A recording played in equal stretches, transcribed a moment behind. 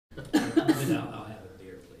I'll have a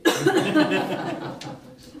beer, please.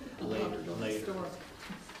 Later.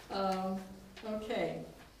 Okay.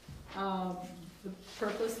 The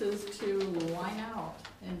purpose is to line out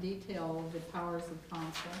in detail the powers of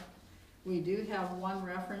council. We do have one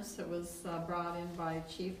reference that was brought in by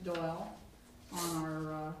Chief Doyle on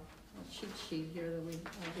our cheat sheet here that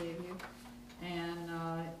I gave you. And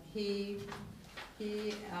he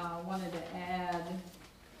wanted to add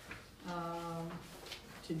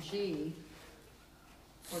to G,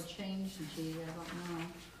 or change G, I don't know,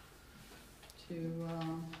 to,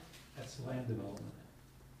 That's land development.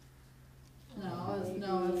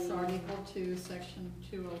 no, it's Article 2, Section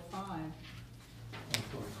 205.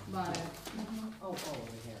 But, Oh, over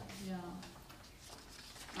here.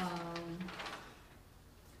 yeah.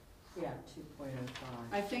 Yeah, 2.05.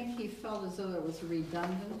 I think he felt as though it was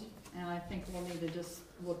redundant, and I think we'll need to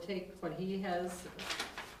we'll take what he has,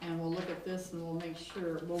 and we'll look at this, and we'll make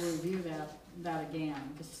sure, we'll review that again,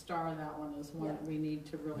 to star that one as one that we need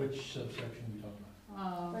to really. Which subsection are you talking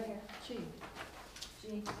about? Right here. G.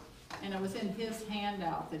 G. And it was in his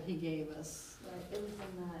handout that he gave us. Right, it was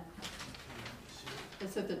in that.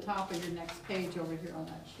 It's at the top of your next page over here on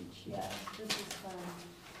that cheat sheet. Yeah, this is,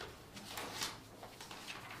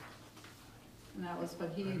 And that was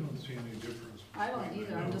what he, I don't see any difference. I don't between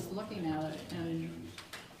either, the I'm two. just looking at it, and,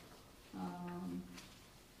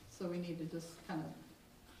 so we need to just kind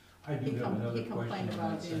of, I do have another he complained question on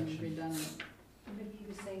about that it being section. redundant. But he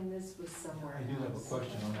was saying this was somewhere I else. do have a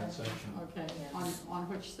question on that section. Okay, on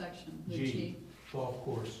which section? The G, golf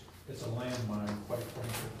course, it's a landmine, quite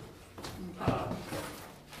frankly. Okay.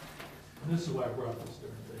 And this is why I brought this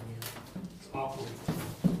darn thing in. It's awful.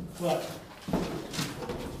 But,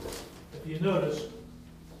 if you notice,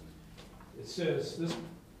 it says this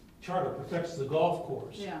charter protects the golf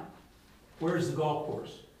course. Yeah, Where's the golf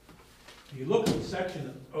course? If you look at the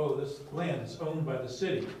section, this land is owned by the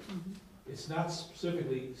city. mhm. It's not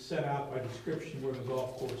specifically set out by description where the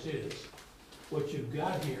golf course is. What you've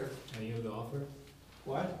got here, Are you a golfer?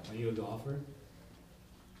 what? Are you a golfer?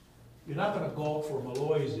 You're not gonna golf where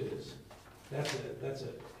Malloy's is. That's a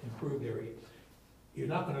improved area. You're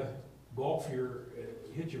not gonna golf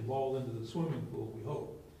hit your ball into the swimming pool, we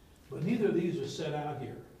hope. But neither of these are set out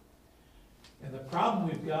here. And the problem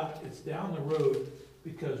we've got, it's down the road,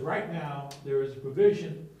 because right now, there is a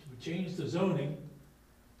provision to change the zoning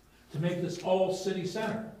to make this all city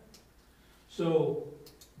center. So,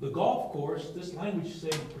 the golf course, this language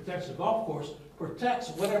saying protects the golf course, protects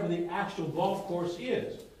whatever the actual golf course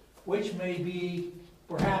is, which may be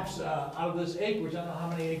perhaps out of this acreage, I don't know how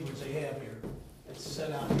many acres they have here. It's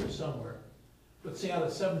set out here somewhere. But say out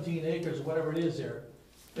of 17 acres, or whatever it is there,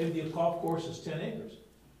 maybe the golf course is 10 acres.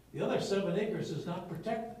 The other 7 acres is not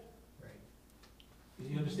protected. Right.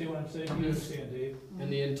 You understand what I'm saying? You understand, Dave?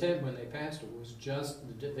 And the intent when they passed it was just,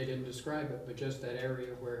 they didn't describe it, but just that area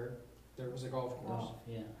where there was a golf course. Oh,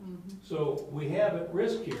 yeah. Mhm. So we have at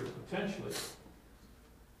risk here, potentially,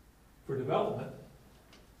 for development,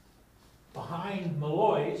 behind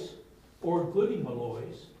Malloy's, or including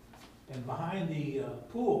Malloy's, and behind the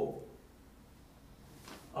pool,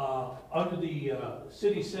 under the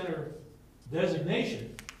city center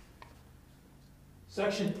designation,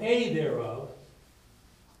 Section A thereof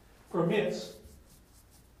permits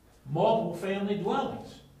multiple family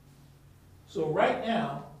dwellings. So right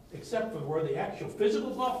now, except for where the actual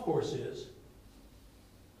physical golf course is,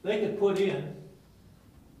 they could put in,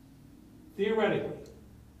 theoretically,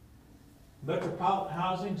 metropolitan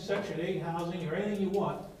housing, Section 8 housing, or anything you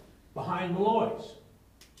want, behind Malloy's.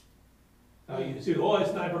 Now, you see, oh,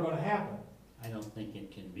 it's never gonna happen. I don't think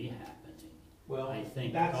it can be happening. Well, I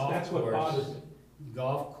think that's golf what course- bothers me.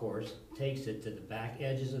 Golf course takes it to the back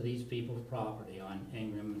edges of these people's property on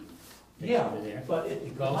Ingram. takes it Yeah, to there. but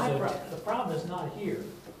It also- the problem is not here.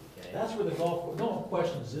 Okay. That's where the golf course, no one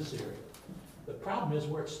questions this area. The problem is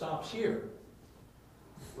where it stops here,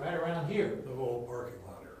 right around here. The whole parking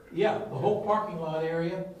lot area. Yeah, the whole parking lot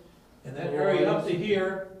area, and that area up to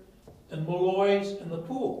here, and Malloy's and the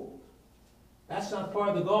pool. That's not part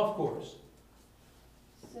of the golf course.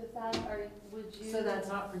 so would you? So that's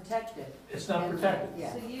not protected. It's not protected.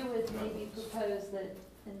 Yeah. So you would maybe propose that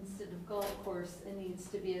instead of golf course, it needs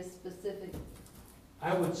to be a specific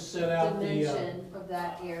I would set out the, dimension of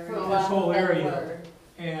that area. For this whole that area. word.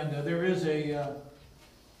 and there is a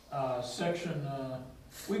section,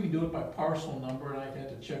 we can do it by parcel number, and I had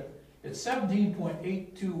to check. It's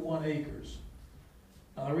 17.821 acres.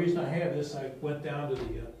 Now, the reason I have this, I went down to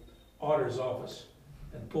the auditor's office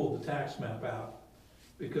and pulled the tax map out,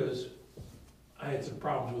 because I had some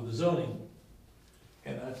problems with the zoning,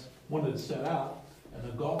 and I wanted to set out, and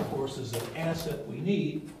the golf course is an asset we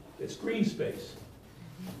need It's green space,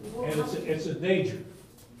 Well, and it's a danger.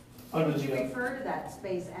 What Under would you the, refer to that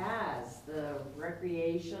space as? The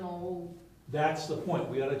recreational, that's the point,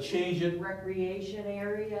 we gotta change it, recreation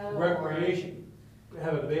area? or- recreation,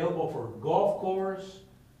 have it available for golf course,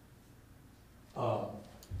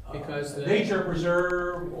 Because the- nature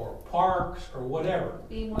preserve, or parks, or whatever.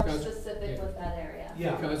 Be more Because- specific yeah. with that area.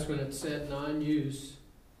 Yeah, Because when it said non-use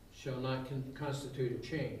shall not constitute a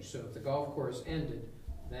change, so if the golf course ended,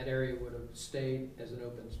 that area would have stayed as an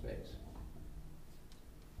open space.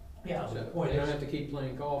 yeah, So the point they don't is, have to keep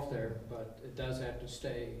playing golf there, but it does have to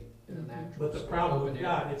stay in a natural. but the problem open we've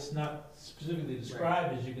area. got, it's not specifically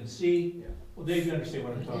described, as you can see. Yeah. Well, Dave, you understand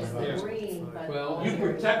what I'm talking It's about? Yeah. the green, but. Well, all You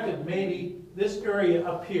your- protected maybe this area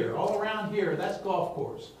up here, all around here, that's golf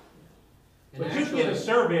course. And But you can get a actually-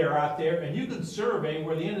 surveyor out there and you can survey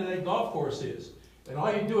where the end of that golf course is. And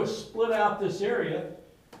all you do is split out this area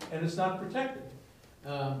and it's not protected.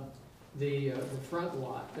 The front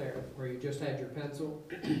lot there, where you just had your pencil,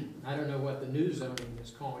 I don't know what the new zoning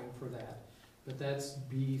is calling for that, but that's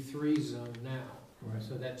B3 zone now.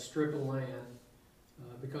 So that strip of land,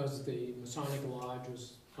 because the Masonic Lodge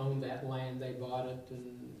owned that land, they bought it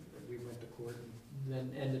and we went to court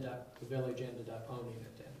and then the village ended up owning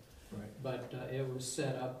it then. Right. But it was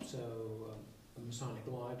set up so a Masonic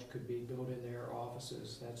Lodge could be built in their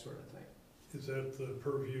offices, that sort of thing. Is that the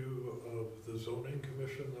purview of the zoning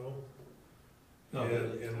commission though? No,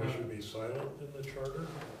 And we should be silent in the charter?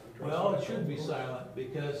 Well, it should be silent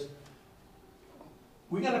because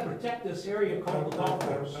we gotta protect this area called the golf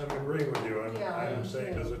course. I'm agreeing with you. Yeah, I'm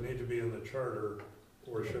saying, yeah. does it need to be in the charter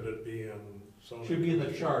or should it be in zoning? Should be in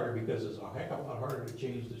the charter because it's a heck of a lot harder to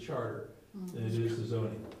change the charter than it is the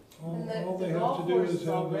zoning. And All the they have golf to do course is is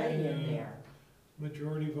have already in a there.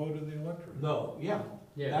 majority vote of the electorate. No, yeah,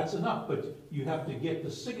 Yeah, that's enough, but you have to get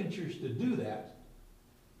the signatures to do that.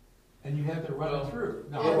 And you have to run Well- it through.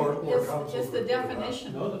 And Now, It's the to do that.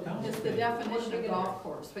 definition, no, the council. it's the can. definition of golf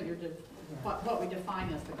course, what we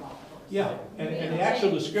define as the golf course. Yeah, and the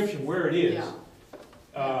actual description where it is,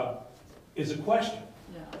 Yeah, is a question.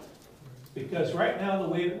 yeah. Because right now, the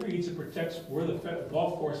way it reads, it protects where the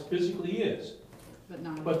golf course physically is. But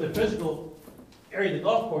not. But the physical area of the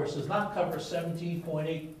golf course does not cover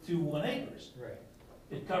 17.821 acres. right.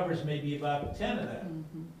 It covers maybe about 10 of that.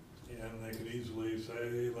 Mhm. And they could easily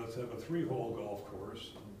say, let's have a 3-hole golf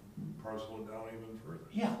course and parcel it down even further.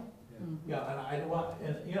 Yeah, Mhm. yeah, and I don't want,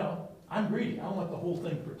 and, you know, I'm greedy, I want the whole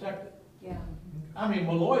thing protected. Yeah. I mean,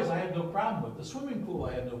 Malloy's I have no problem with, the swimming pool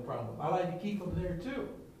I have no problem with, I like to keep them there too.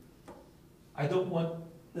 I don't want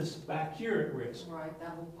this back here at risk. Right, that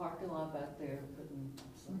whole parking lot back there, putting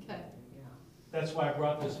something, Okay. yeah. That's why I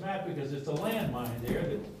brought this map, because it's a landmine there,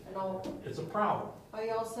 that And all, it's a problem. are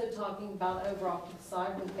you also talking about over off to the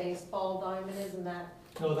side where the baseball diamond is and that?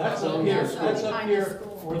 No, that's Oh, up here, that's that's up behind here the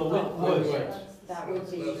school. where the Winton Oh, Woods. Woods. That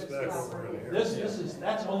would be. That's back over in here. This is,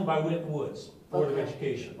 that's owned by Winton Woods, Board of Okay.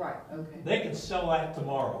 Education. Right, okay. They can sell that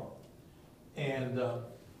tomorrow. And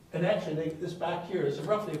actually, this back here is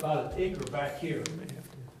roughly about an acre back here.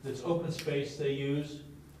 That's open space they use,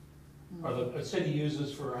 or the city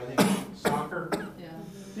uses for, I think, soccer. Yeah,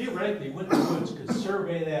 Theoretically, Winton Woods could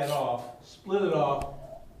survey that off, split it off,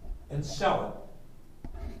 and sell it.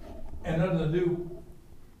 And under the new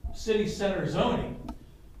city center zoning,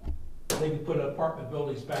 they can put apartment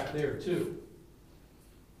buildings back there too.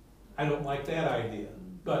 I don't like that idea,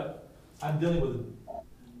 but I'm dealing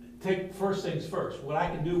with, take first things first. What I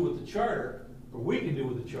can do with the charter, or we can do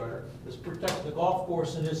with the charter, is protect the golf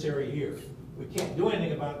course in this area here. We can't do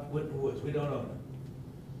anything about Winton Woods, we don't own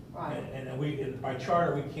it. Right. And by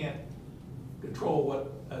charter, we can't control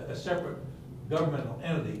what a separate governmental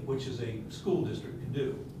entity, which is a school district, can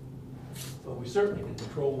do. But we certainly can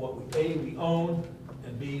control what we own,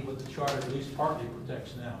 and B, what the charter at least partly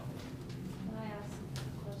protects now. Can I ask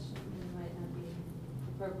a question? It might not be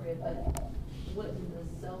appropriate, but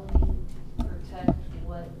wouldn't the zoning protect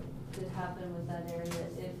what could happen with that area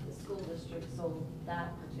if the school district sold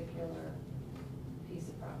that particular piece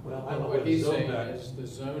of property? Well, I don't know What what he's zone saying that is the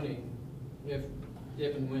zoning, if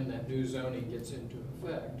and when that new zoning gets into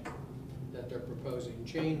effect, that they're proposing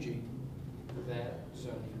changing that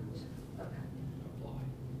zoning would apply.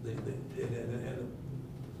 And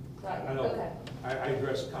Right, I know. okay. I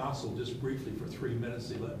addressed council just briefly for 3 minutes,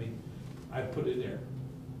 they let me, I put in there,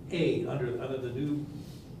 A, under the new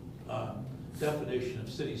definition of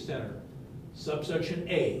city center, subsection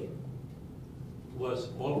A was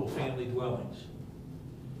multiple family dwellings.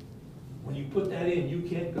 When you put that in, you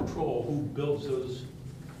can't control who builds those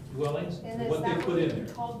dwellings, And and is what they that put in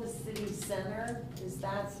there. called the city center? Is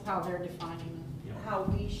that that's how they're defining You know, how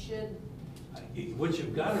we should What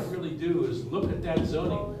you've gotta really do is look at that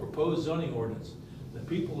zoning, proposed zoning ordinance. The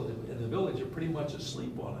people in the village are pretty much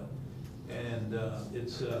asleep on it. And,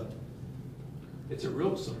 it's some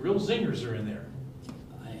real zingers are in there.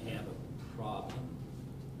 I have a problem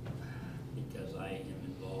because I am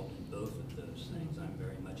involved in both of those things. I'm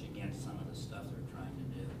very much against some of the stuff they're trying to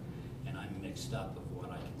do. And I'm mixed up of what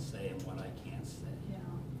I can say and what I can't say. Yeah.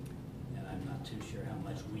 And I'm not too sure how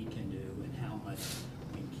much we can do and how much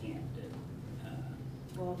we can't do.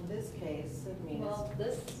 Well, in this case, I mean, it's. Well,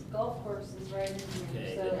 this golf course is right in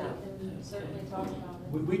Okay. here, so Yeah. we can certainly talk about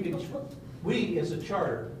it. We as a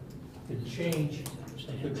charter can change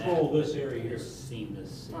and control this area here. Seem to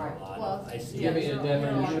see a Right. lot Well, of, I see yeah, it Give me a you're-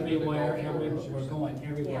 definition you're of the everywhere, golf course or we're something. going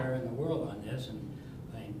everywhere in the world on this, and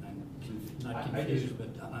not I confused, just- but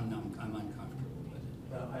I'm uncomfortable with it.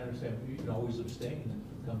 I understand, you can always abstain when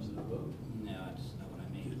it comes to the vote. No, that's not what I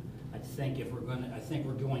mean. I think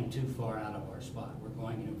we're going too far out of our spot. We're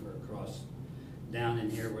going over across, down in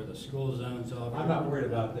here where the school zone's over. I'm not worried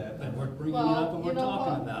about that. But we're bringing it up and Well, we're you know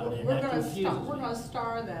talking what? about it, and We're that gonna confuses me. We're gonna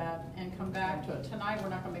star that and come back to it. Tonight, we're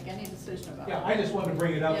not gonna make any decision about it. Yeah, I just wanted to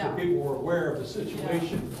bring it up so Yeah. people were aware of the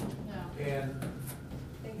situation, Yeah. and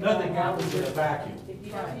think nothing about happens in a vacuum. If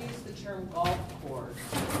you don't Right. use the term golf course,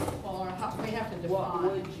 Well, or how, we have to what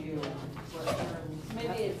define. would you, what terms?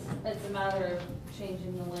 Maybe it's a matter of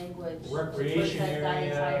changing the language. to Recreation protect that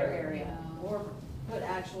area. entire area. Yeah. Or put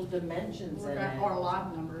actual dimensions We're in gonna, it. or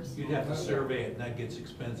lot numbers. You'd have to survey it, and that gets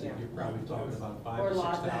expensive. Yeah. You're probably talking about $5,000 Or or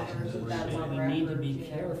lot $6,000. numbers, to that's survey. on And we need to record, be you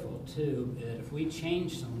know. careful too, that if we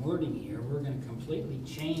change some wording here, we're gonna completely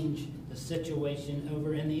change the situation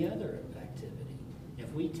over in the other activity.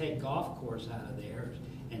 If we take golf course out of there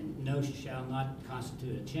and no shall not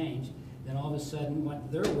constitute a change, then all of a sudden what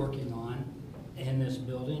they're working on in this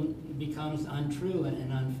building becomes untrue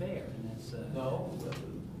and unfair, and it's, No,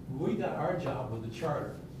 we got our job with the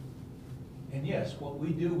charter. And yes, what we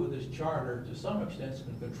do with this charter, to some extent, is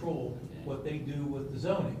can control what they do with the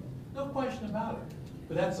zoning. No question about it.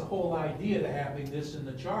 But that's the whole idea to having this in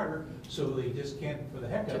the charter, so they just can't, for the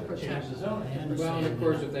heck of it, change the zoning. I understand. Well, and of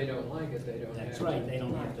course, if they don't like it, they don't have to. that's right, they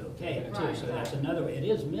don't have to okay it too, so that's another way, it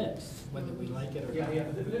is mixed, whether we like it or Yeah, not.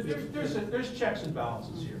 yeah, there's checks and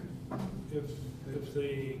balances here. If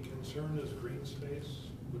the concern is green space,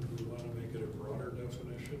 would we want to make it a broader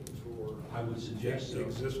definition for I would suggest so.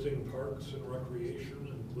 existing parks and recreation,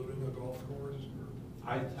 including a golf course?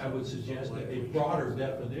 or- I would suggest a broader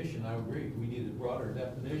definition, I agree, we need a broader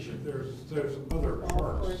definition. There's other Golf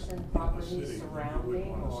parks course and in the properties city that you would surrounding,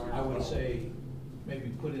 want to or- see. I would say, maybe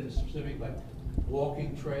put in a specific, like,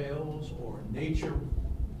 walking trails or nature.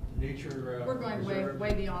 We're going way, reserve.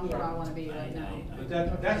 way beyond where I Yeah. wanna be right now.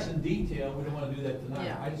 But that's in detail, we don't wanna do that tonight.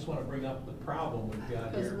 Yeah. I just wanna bring up the problem we've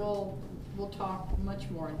got Because here. we'll talk much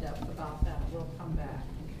more in depth about that, we'll come back.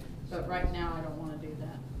 But right now, I don't wanna do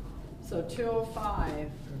that. So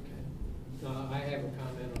 205, Okay. I have a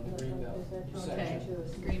comment on the Greenbelt okay, section,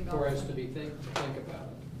 Greenbelt. for us to think about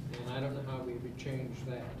it, and I don't know how we would change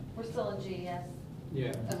that. We're still in GES.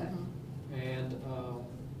 Yeah, Mhm. and,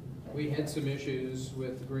 we had some issues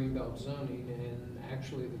with the Greenbelt zoning, and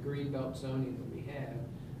actually, the Greenbelt zoning that we have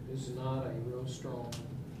is not a real strong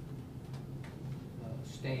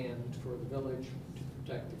stand for the village to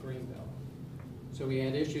protect the Greenbelt. So we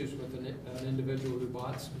had issues with an individual who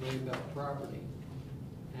bought some Greenbelt property,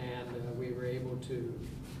 and we were able to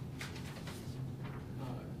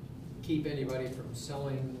keep anybody from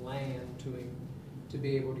selling land to him to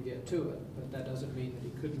be able to get to it, but that doesn't mean that he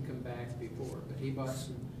couldn't come back before. But he bought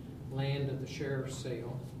some land at the sheriff's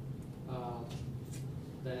sale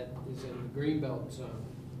that is in the Greenbelt zone,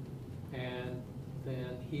 and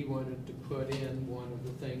then he wanted to put in one of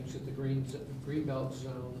the things that the Greenbelt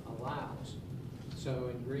zone allows. So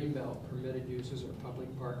in Greenbelt, permitted uses are public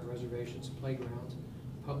park reservations, playgrounds,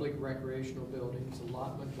 public recreational buildings,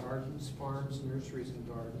 allotment gardens, farms, nurseries and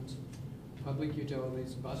gardens, public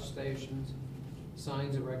utilities, bus stations,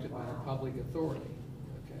 signs erected by a public authority.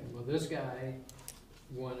 Okay, well, this guy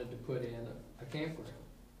wanted to put in a campground,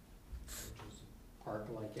 which is a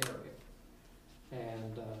park-like area.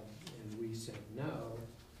 And we said no,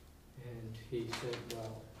 and he said,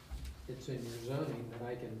 well, it's in your zoning that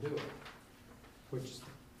I can do it,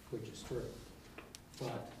 which is true.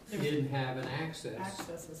 But he didn't have an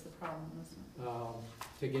Access is the problem, isn't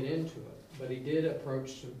it? to get into it. But he did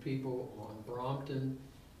approach some people on Brompton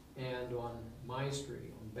and on My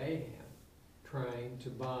Street, on Bayham, trying to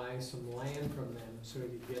buy some land from them so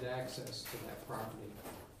he'd get access to that property.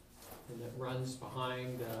 And it runs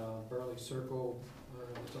behind Burley Circle, or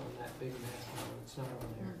it's on that big map, no, it's not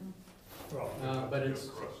on there. Mhm. Well, But across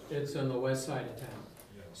the- it's on the west side of town.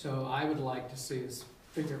 yeah. So I would like to see us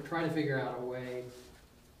try to figure out a way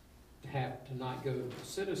to not go to the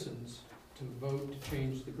citizens to vote to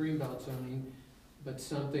change the greenbelt zoning, but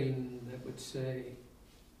something that would say,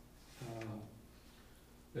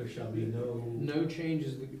 There shall be no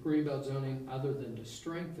changes to the greenbelt zoning other than to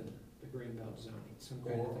strengthen the greenbelt zoning, some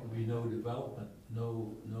kind or of be thing. no development,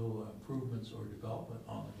 no improvements or development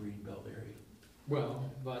on the greenbelt area. Well,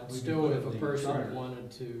 but We can still, put it if a in the person charter.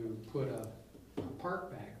 wanted to put a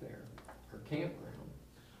park back there, or campground,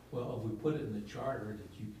 Well, if we put it in the charter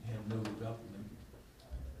that you can have no development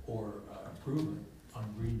or improvement on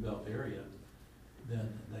greenbelt area, then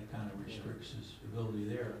that kind of restricts his ability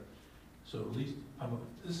there. So at least,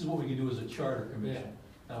 this is what we can do as a charter commission.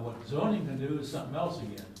 Now, what zoning can do is something else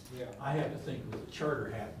again. yeah. I have to think with the charter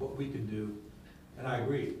hat, what we can do, and I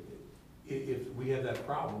agree, if we have that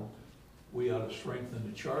problem, we ought to strengthen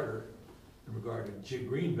the charter in regard to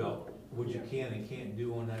greenbelt, what you can and can't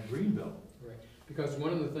do on that greenbelt. Right, because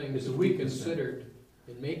one of the things It's a that we weakness then. considered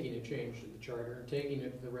in making a change to the charter and taking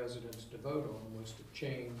it to the residents to vote on was to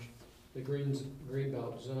change the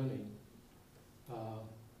greenbelt zoning.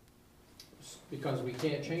 Because we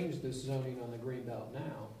can't change this zoning on the greenbelt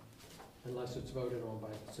now unless it's voted on by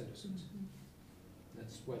the citizens.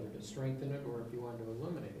 That's whether to strengthen it or if you wanted to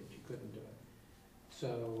eliminate it, you couldn't do it.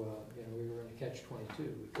 So, we were in a catch-22,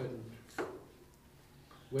 we couldn't.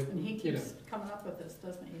 And he you know, keeps coming up with this,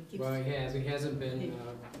 doesn't he? He keeps- Well, he hasn't been He-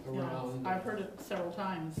 around. I've heard it several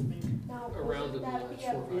times, maybe. Now, Around wouldn't in the that last be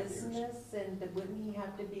a 4 or 5 years. business, and wouldn't he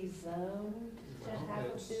have to be zoned to Well, have a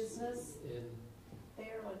it's- business in-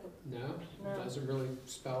 there, like a? No, No. it doesn't really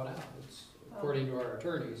spell it out. It's, according to our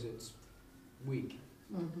attorneys, it's weak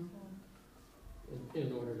Mhm.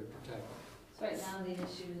 in order to protect it. So right now, the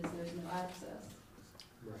issue is there's no access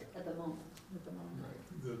Right, at the moment. At the moment.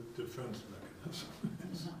 right. The defense mechanism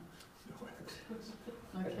is Uh-huh. no access.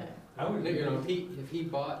 Okay. I would, If he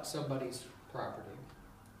bought somebody's property,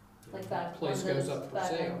 Like that back place when goes those, up for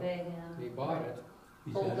back sale, in Bayham. he bought it,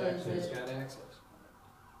 he's got Bulldoze access. he's got access.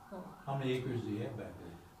 How many acres do you have back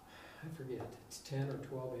there? I forget, it's 10 or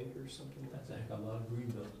 12 acres, something like That's that. like a lot of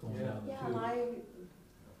greenbelts going Yeah. down the Yeah, and tube. I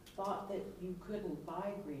thought that you couldn't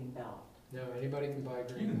buy Greenbelt. No, anybody can buy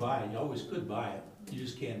green. You can buy it, you always could buy it, you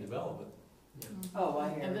just can't develop it. Yeah. Mhm. Oh, I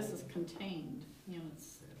hear And you. this is contained,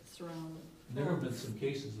 it's surrounded. There have been some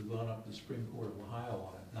cases that have gone up to the Supreme Court of Ohio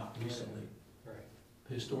on it, not recently, Right.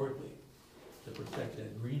 historically, to protect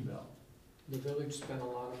that greenbelt. The village spent a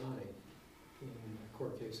lot of money in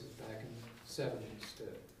court cases back in the 70s to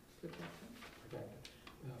protect it.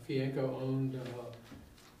 Fianco owned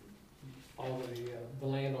all the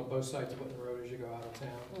land on both sides of Whitten Road as you go out of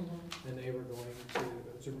town. Mhm. And they were going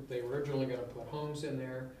to, they were originally gonna put homes in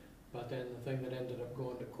there, but then the thing that ended up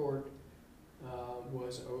going to court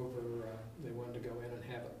was over, they wanted to go in and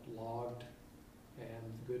have it logged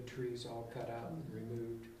and good trees all cut out and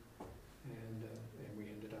removed. And we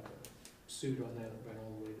ended up in a suit on that, it went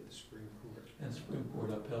all the way to the Supreme Court. And the Supreme Court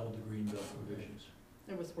upheld the greenbelt provisions.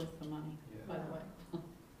 It was worth the money, by Yeah. the way.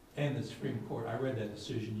 And the Supreme Court, I read that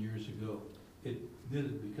decision years ago, it did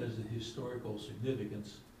it because of the historical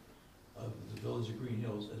significance of the village of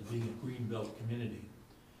Greenhills as being a greenbelt community.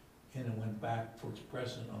 And it went back for its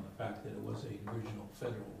precedent on the fact that it was an original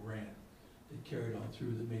federal grant that carried on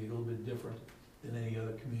through that made it a little bit different than any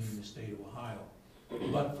other community in the state of Ohio.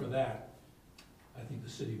 But for that, I think the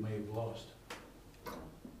city may have lost.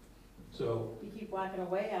 So You keep whacking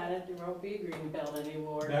away at it, there won't be a Greenbelt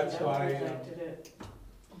anymore. That's That why, protected it.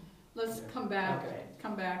 Let's Yeah. come back, Okay.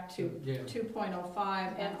 to Yeah.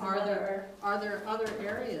 2.05, and That's are there other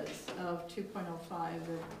areas of 2.05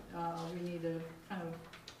 that we need to kind of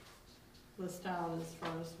list out as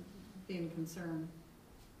far as being concerned?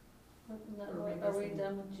 Isn't that Or what- maybe Are we some-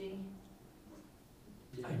 done with G?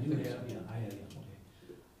 Yeah, I do think so. have, yeah, I have,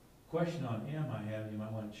 okay. Question on M I have, you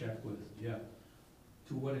might want to check with Jeff.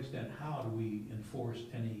 To what extent, how do we enforce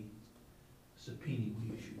any subpoena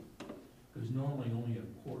we issue? Because normally only a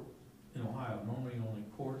court, in Ohio, normally only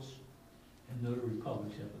courts and notary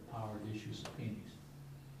publics have the power to issue subpoenas.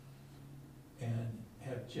 And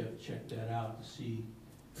have Jeff check that out to see,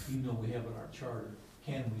 even though we have it in our charter,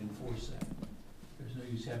 can we enforce that? There's no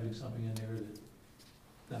use having something in there that's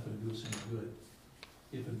not gonna do us any good.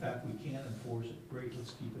 If in fact we can enforce it, great,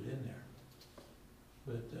 let's keep it in there.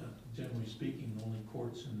 But generally speaking, only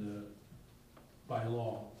courts and by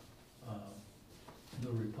law,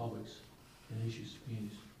 notary publics can issue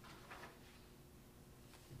subpoenas.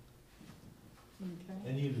 Okay.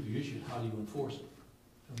 And even if you issue it, how do you enforce it?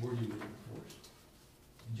 And where do you get it enforced?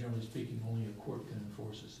 And generally speaking, only a court can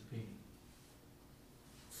enforce a subpoena.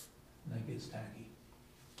 And that gets tacky.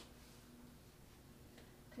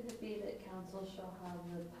 Could it be that council shall have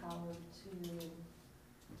the power to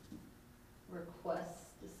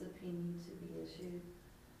request the subpoena to be issued?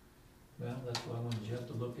 Well, that's why I wanted you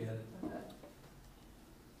to look at it. Okay.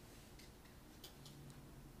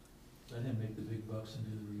 Let him make the big bucks and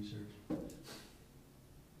do the research.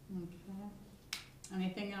 Okay.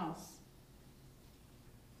 Anything else?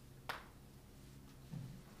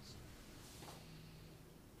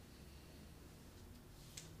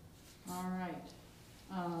 All right.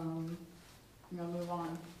 I'm gonna move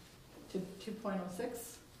on to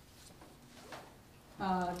 2.06.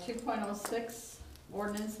 2.06,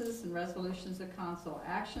 ordinances and resolutions of council.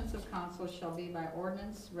 Actions of council shall be by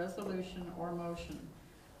ordinance, resolution, or motion.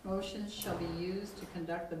 Motions shall be used to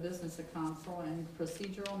conduct the business of council and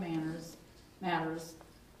procedural matters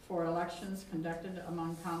for elections conducted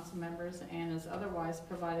among council members and as otherwise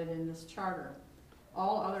provided in this charter.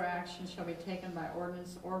 All other actions shall be taken by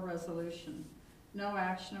ordinance or resolution. No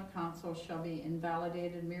action of council shall be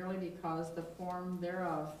invalidated merely because the form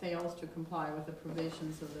thereof fails to comply with the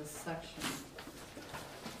provisions of this section.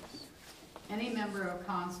 Any member of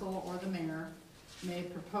council or the mayor may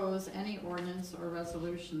propose any ordinance or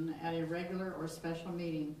resolution at a regular or special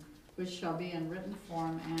meeting, which shall be in written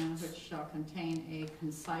form and which shall contain a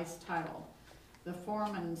concise title. The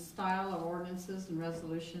form and style of ordinances and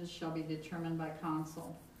resolutions shall be determined by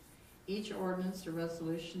council. Each ordinance or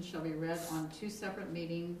resolution shall be read on 2 separate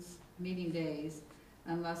meeting days,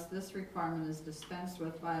 unless this requirement is dispensed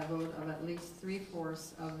with by a vote of at least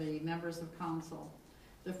 3/4 of the members of council.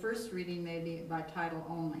 The first reading may be by title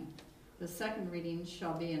only. The second reading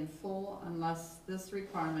shall be in full unless this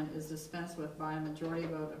requirement is dispensed with by a majority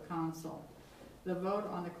vote of council. The vote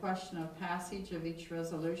on the question of passage of each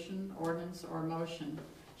resolution, ordinance, or motion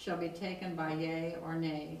shall be taken by yea or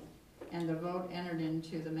nay, and the vote entered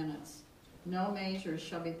into the minutes. No measure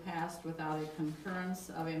shall be passed without a concurrence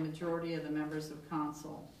of a majority of the members of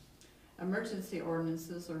council. Emergency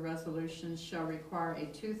ordinances or resolutions shall require a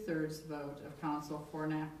 2/3 vote of council for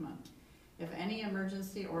enactment. If any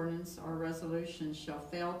emergency ordinance or resolution shall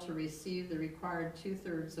fail to receive the required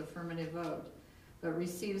 2/3 affirmative vote, but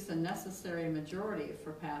receives the necessary majority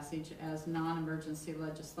for passage as non-emergency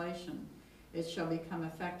legislation, it shall become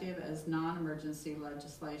effective as non-emergency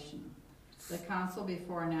legislation. The council,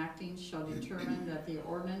 before enacting, shall determine that the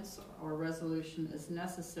ordinance or resolution is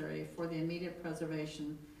necessary for the immediate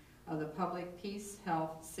preservation of the public peace,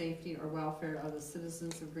 health, safety, or welfare of the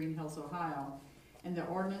citizens of Greenhills, Ohio, and the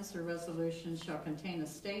ordinance or resolution shall contain a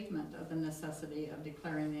statement of the necessity of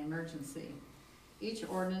declaring the emergency. Each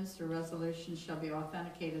ordinance or resolution shall be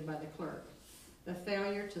authenticated by the clerk. The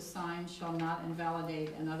failure to sign shall not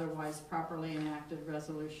invalidate an otherwise properly enacted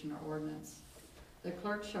resolution or ordinance. The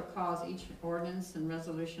clerk shall cause each ordinance and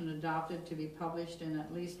resolution adopted to be published in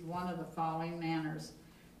at least one of the following manners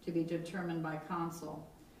to be determined by council: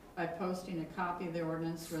 by posting a copy of the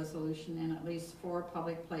ordinance resolution in at least 4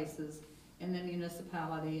 public places in the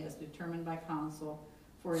municipality as determined by council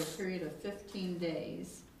for a period of 15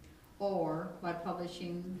 days, or by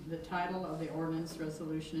publishing the title of the ordinance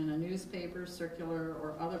resolution in a newspaper, circular,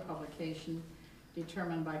 or other publication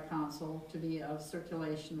determined by council to be of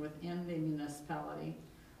circulation within the municipality,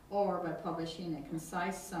 or by publishing a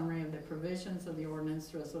concise summary of the provisions of the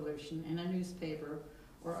ordinance resolution in a newspaper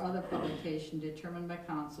or other publication determined by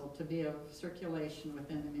council to be of circulation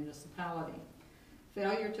within the municipality.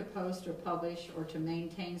 Failure to post or publish or to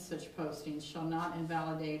maintain such postings shall not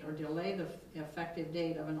invalidate or delay the effective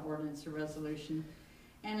date of an ordinance or resolution,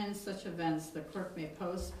 and in such events the clerk may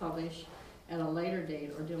post, publish at a later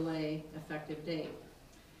date or delay effective date.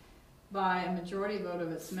 By a majority vote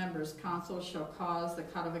of its members, council shall cause the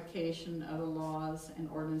codification of the laws and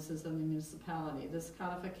ordinances of the municipality. This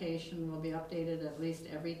codification will be updated at least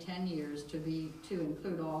every 10 years to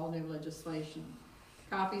include all new legislation.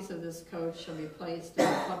 Copies of this code shall be placed in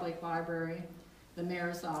the public library, the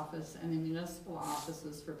mayor's office, and the municipal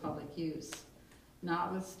offices for public use.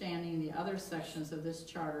 Notwithstanding the other sections of this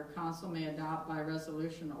charter, council may adopt by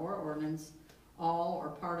resolution or ordinance all or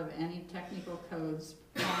part of any technical codes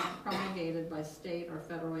promulgated by state or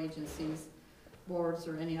federal agencies, boards,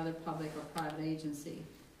 or any other public or private agency.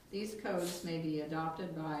 These codes may be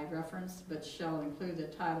adopted by reference, but shall include the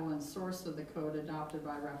title and source of the code adopted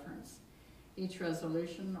by reference. Each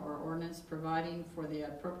resolution or ordinance providing for the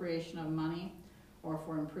appropriation of money or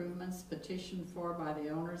for improvements petitioned for by the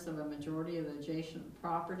owners of a majority of the adjacent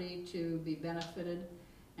property to be benefited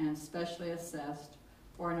and specially assessed,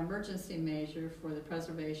 or an emergency measure for the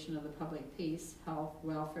preservation of the public peace, health,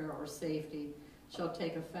 welfare, or safety shall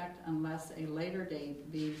take effect unless a later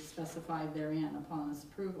date be specified therein upon its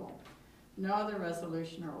approval. No other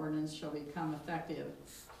resolution or ordinance shall become effective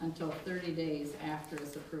until 30 days after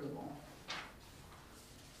its approval.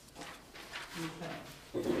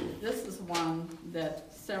 Okay. This is one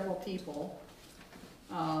that several people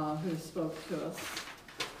who spoke to us,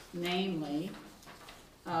 namely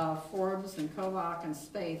Forbes and Kovac and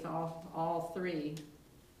Spaeth, all three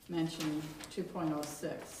mentioned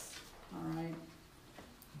 2.06. All right.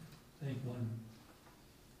 I think one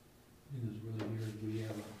thing that's really here is we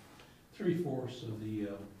have 3/4 of the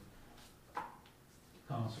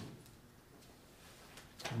council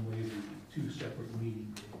can waive the 2 separate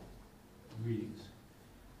readings,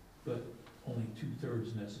 but only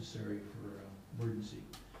 2/3 necessary for emergency.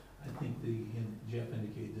 I think and Jeff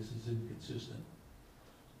indicated this is inconsistent.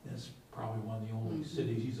 That's probably one of the only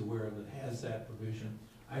cities he's aware of that has that provision.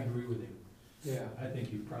 I agree with him. Yeah. I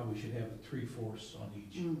think you probably should have 3/4 on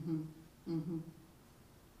each. Mm-hmm. Mm-hmm.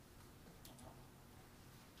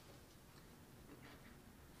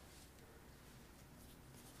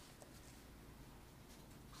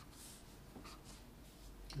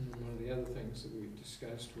 And one of the other things that we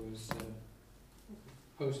discussed was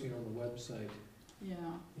posting on the website. Yeah.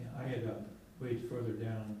 Yeah, I had way further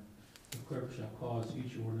down, the clerk shall cause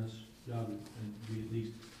each ordinance shall be at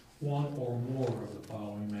least one or more of the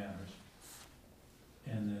following matters.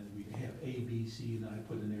 And then we have A, B, C, and I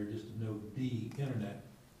put in there just to note D, internet,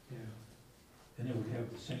 Yeah. and it would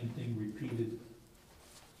have the same thing repeated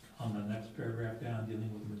on the next paragraph down,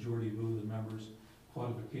 dealing with majority vote of the members,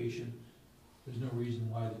 codification. There's no reason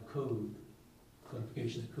why the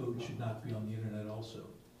codification of code should not be on the internet also.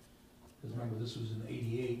 Because remember, this was in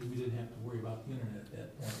 '88, we didn't have to worry about the internet at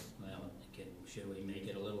that point. Well, should we make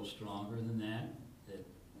it a little stronger than that?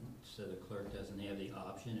 So the clerk doesn't have the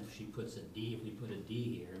option, if she puts a D, if we put a D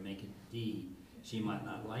here and make it D, she might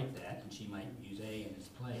not like that, and she might use A in its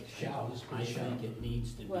place. Shall, just put I shall. think it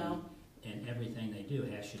needs to be, Well- and everything they do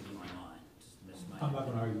has should be online. That's my I'm not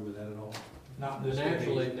gonna argue with that at all. Not in this And day and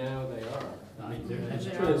actually, age. now they are. That's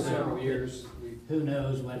They true. are For several now. years, we, Who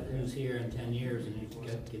knows who's here in 10 years and who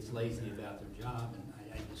gets lazy about their job, and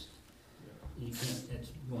I just, you can't,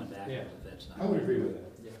 it's going backwards if that's not. I would agree with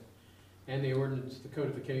that. yeah. And the ordinance, the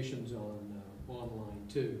codification's on online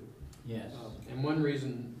too. Yes. And one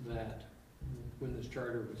reason that when this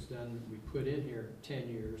charter was done, we put in here 10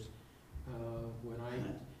 years,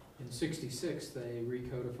 in '66, they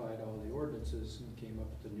recodified all the ordinances and came up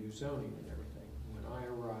with the new zoning and everything. When I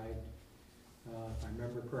arrived, if I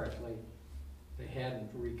remember correctly, they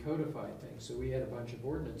hadn't recodified things, so we had a bunch of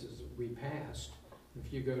ordinances that we passed.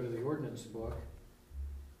 If you go to the ordinance book,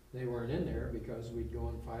 they weren't in there because we'd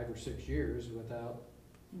gone 5 or 6 years without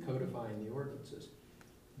codifying the ordinances.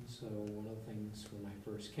 And so one of the things when I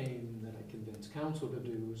first came that I convinced council to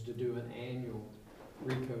do was to do an annual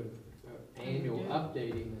annual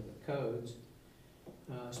updating of the codes,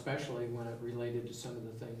 especially when it related to some of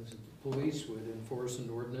the things that the police would enforce an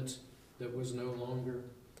ordinance that was no longer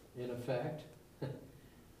in effect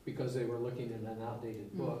because they were looking at an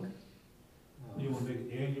outdated book. You wanna make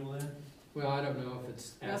it annual then? Well, I don't know if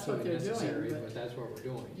it's That's what absolutely they're doing, necessary, but- but that's what we're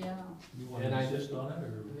doing. Yeah, You And wanna I- insist on it,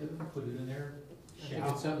 or put it in there? I think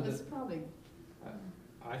it's something it's that, probably,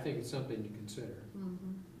 I think it's something to consider. mhm.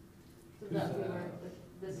 So that we Uh, were,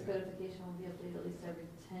 this yeah. codification will be updated at least every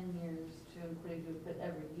 10 years to include, you put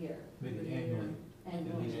every year. Make it Every year. annually.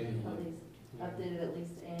 Annually, least annually. at least, Yeah. updated at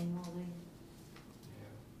least annually.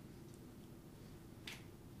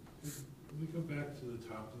 Can we go back to the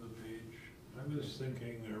top of the page? I was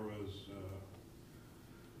thinking there was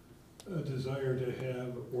a desire to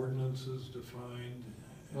have ordinances defined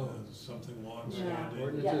Oh. as something long-standing. Yeah.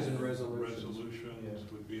 Ordinances and resolutions. Resolutions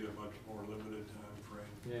Yeah. would be a much more limited time frame.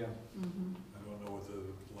 Yeah, Mhm. I don't know what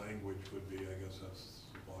the language would be, I guess that's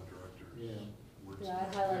the law director's yeah. words. Yeah,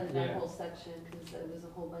 I highlighted that Yeah. whole section because there was a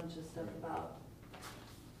whole bunch of stuff about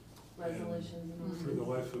resolutions and Mhm. For the ordinances.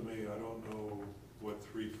 life of me, I don't know what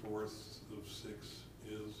 3/4 of 6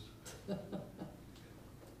 is.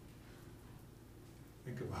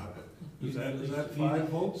 Think about it. Is that 5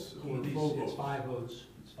 votes or At least full it's votes? 5 votes,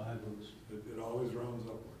 it's 5 votes, It always rounds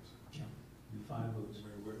upwards. be 5 votes.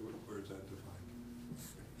 Where's that defined?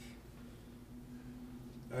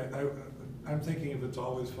 I'm thinking if it's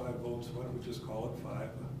always 5 votes, why don't we just call it 5?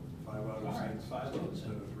 5 out All of right, 6 5 votes.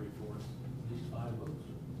 instead of 3/4. At least 5 votes.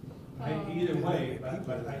 Um, Either way,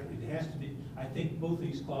 but it has to be, I think both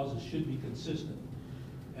these clauses should be consistent.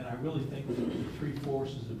 And I really think that 3/4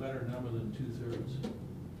 is a better number than 2/3.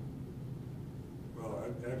 Well,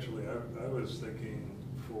 I was thinking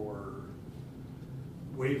for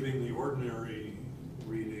waiving the ordinary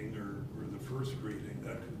reading or the first reading,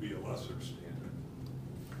 that could be a lesser standard.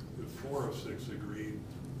 If 4 of 6 agreed,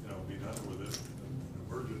 be done with it, an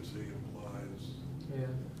emergency implies Yeah.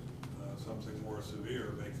 Something more severe,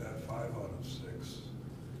 make that 5 out of 6.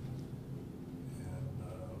 And,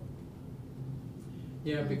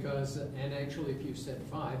 Yeah, because, and actually, if you said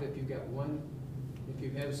 5, if you got one, if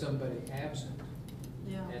you have somebody absent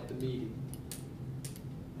Yeah. at the meeting,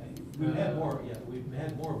 We've had more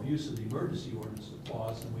of use of the emergency ordinance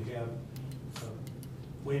clause than we have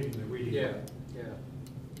waiving the reading. yeah.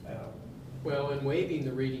 Uh, Well, and waiving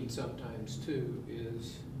the reading sometimes too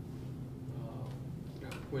is,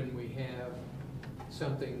 when we have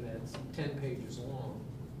something that's 10 pages long,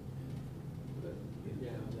 but,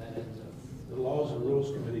 yeah, that ends up. The Laws and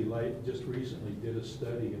Rules Committee just recently did a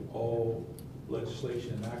study of all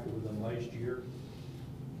legislation enacted within last year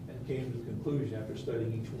and came to the conclusion after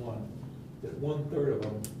studying each one that 1/3 of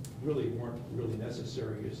them really weren't really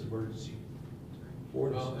necessary as emergency Well,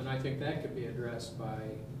 ordinances. and I think that could be addressed by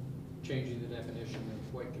changing the definition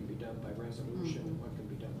of what can be done by resolution and what can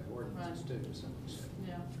be done by ordinances too, to some extent.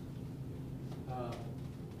 Yeah.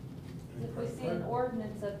 If we see an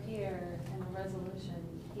ordinance up here and a resolution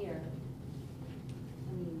here,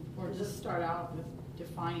 I mean. Or just start out with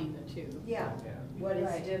defining the two. Yeah, Yeah. what is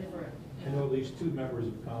Right. different? I know at least 2 members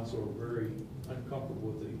of council are very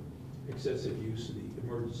uncomfortable with the excessive use of the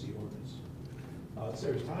emergency ordinance.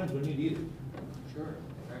 There's times when you need it. Sure,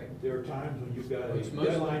 right. There are times when you've got Well, a it's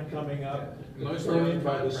mostly- deadline coming up, yeah, it's mostly determined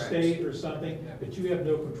by the contracts. state or something Yeah. that you have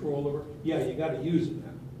no control over. Yeah, you gotta use it.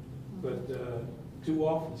 Yeah. But too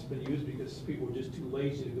often it's been used because people are just too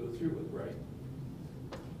lazy to go through it, right?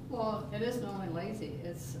 Well, it isn't only lazy,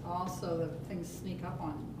 it's also that things sneak up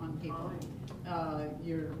on people.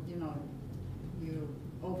 You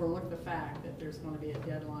overlook the fact that there's gonna be a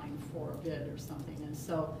deadline for a bid or something, and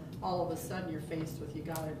so all of a sudden you're faced with, you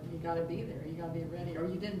gotta be there, you gotta be ready, or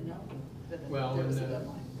you didn't know that Well, there was a and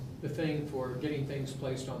deadline. the thing for getting things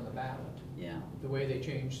placed on the ballot, Yeah. the way they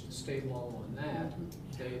changed the state law on that,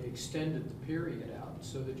 they've extended the period out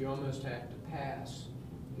so that you almost have to pass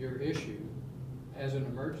your issue as an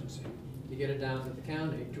emergency to get it down to the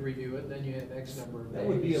county to review it, then you have X number of days. That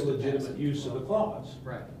would be a to pass legitimate it. use of the clause.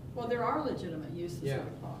 Right, Well, there are legitimate uses Yeah. of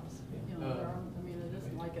the clause, there are, I mean, it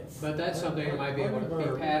isn't like it's. but that's something that might be able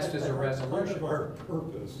to be passed as a Part resolution. of our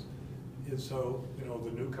purpose is so,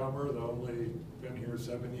 the newcomer, the only been here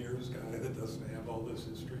 7 years guy that doesn't have all this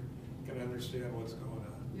history, can understand what's going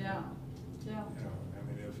on. Yeah, yeah. I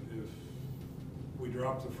mean, if we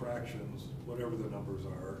drop the fractions, whatever the numbers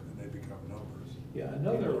are, and they become numbers. Yeah,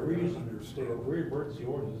 another people are gonna reason understand. for emergency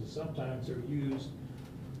ordinances, sometimes they're used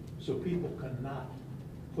so people cannot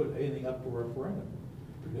put anything up for referendum.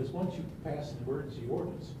 Because once you pass an emergency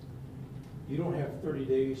ordinance, you don't have 30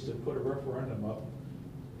 days to put a referendum up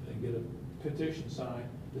and get a petition signed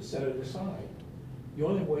to set it aside. The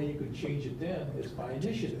only way you could change it then is by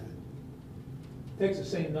initiative. It takes the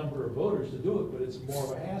same number of voters to do it, but it's more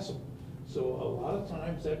of a hassle. So a lot of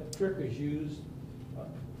times that trick is used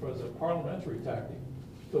as a parliamentary tactic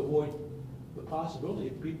to avoid the possibility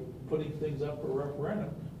of people putting things up for referendum,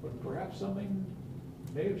 but perhaps something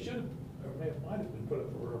may have, should have, or might have been put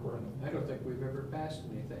up for referendum. I don't think we've ever passed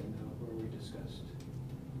anything though where we discussed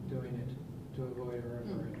doing it to avoid a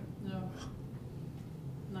referendum. No,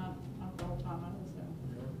 not the whole time I was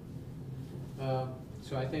there.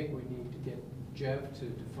 So I think we need to get Jeff to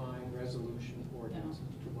define resolution ordinances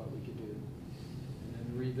to what we could do. And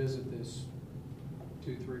then revisit this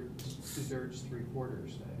 2/3, 3/4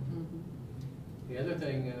 thing. Mhm. The other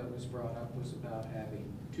thing that was brought up was about having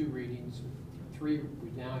 2 readings, 3, we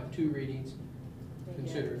now have 2 readings,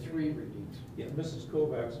 consider 3 readings. Yeah, Ms.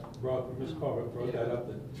 Kovacs brought that up,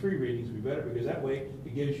 that 3 readings would be better, because that way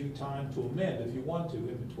it gives you time to amend if you want to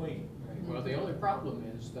in between. Right. Well, the only problem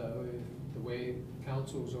is though, if the way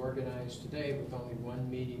council is organized today with only 1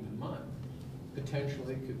 meeting a month,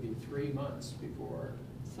 potentially could be 3 months before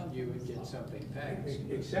you would get something passed.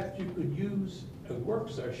 Except you could use a work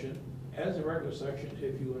session as a regular session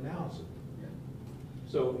if you announce it. Yeah.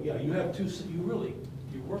 So, yeah, you have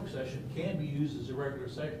your work session can be used as a regular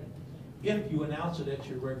session. If you announce it at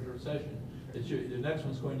your regular session, the next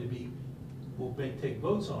one's going to be, we'll take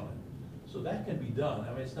votes on it. So that can be done.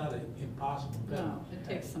 I mean, it's not an impossible thing. No, it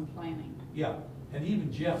takes some planning. Yeah, and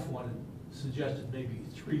even Jeff suggested maybe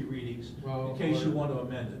 3 readings Well, in case you or- want to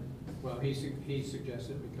amend it. Well, he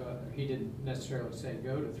suggested, because he didn't necessarily say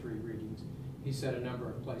go to 3 readings, he said a number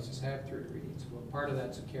of places have 3 readings. Well, part of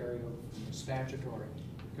that's a carryover from the statutory,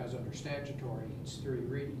 because under statutory, it's 3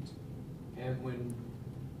 readings. And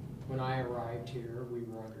when I arrived here, we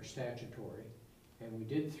were under statutory, and we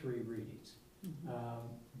did 3 readings.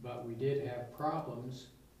 But we did have problems,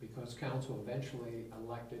 because council eventually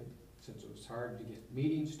elected, since it was hard to get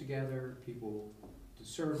meetings together, people the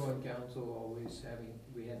Serve-On Council always having,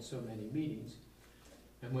 we had so many meetings,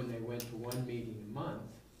 and when they went to one meeting a month,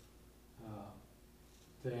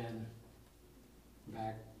 then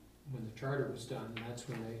back when the charter was done, that's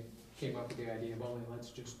when they came up with the idea of only let's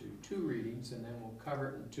just do 2 readings and then we'll cover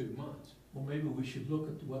it in 2 months. Well, maybe we should look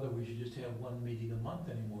at whether we should just have 1 meeting a month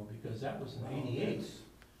anymore, because that was in '88.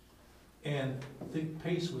 And I think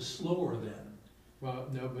pace was slower then. Well,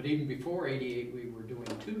 no, but even before '88, we were doing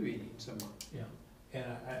 2 readings a month. Yeah. And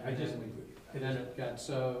I just, And then it got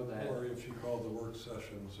so that, Or if you call the work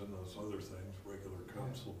sessions and those other things regular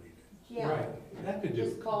council meetings. Yeah, right, that could do.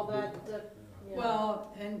 just call that, yeah.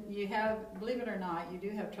 Well, and you have, believe it or not, you do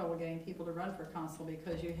have trouble getting people to run for council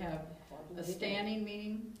because you have a standing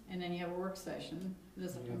meeting and then you have a work session.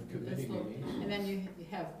 This, you have this committee little- meetings. And then you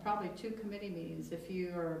have probably 2 committee meetings if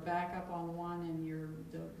you are back up on one and you're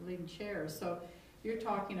the leading chair. So you're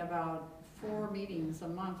talking about 4 meetings a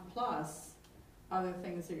month plus other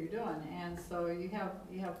things that you're doing. And so you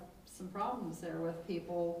have some problems there with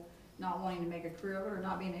people not wanting to make a career of it or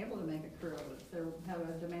not being able to make a career of it. They have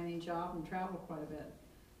a demanding job and travel quite a bit.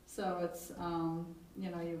 So it's, you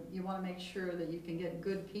know, you wanna make sure that you can get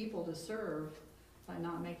good people to serve by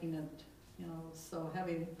not making it, you know, so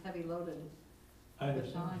heavy loaded. I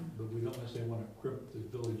understand, time. but we don't necessarily want to crimp the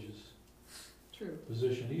village's True.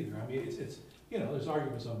 position either. I mean, it's, you know, there's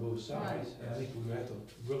arguments on both sides, Right. and I think we have to,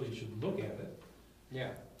 really should look at it.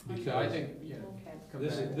 Yeah, Okay. so I think, you know, Okay. come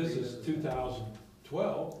This back is, and this is revisit.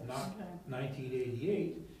 2012, not Okay.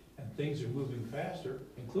 1988, and things are moving faster,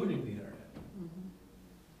 including the internet.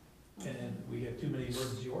 Mhm. And we have too many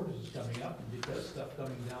emergency orders coming up, and because stuff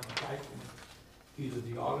coming down the pipe from either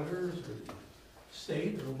the auditors or the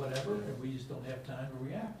state or whatever, and we just don't have time to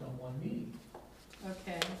react on one meeting.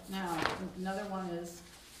 Okay, now, another one is,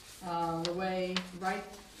 the way,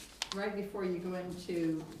 right before you go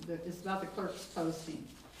into, it's about the clerk's posting.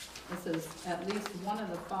 It says, at least one of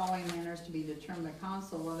the following manners to be determined by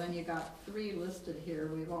council. Well, then you got 3 listed here.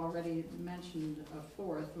 We've already mentioned a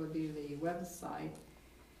 4th would be the website.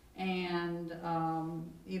 And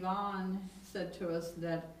Yvonne said to us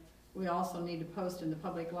that we also need to post in the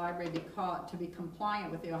public library to be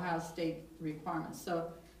compliant with the Ohio State requirements.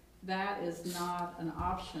 So that is not an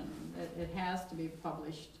option. It has to be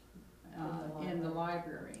published in the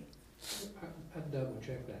library. I'd double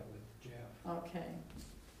check that with Jeff, Okay.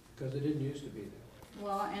 because it didn't used to be that way.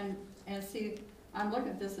 Well, and see, I'm looking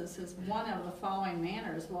at this, it says one of the following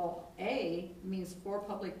manners. Well, A means 4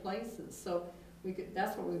 public places, so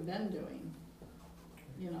that's what we've been doing,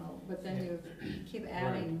 you know, but then you keep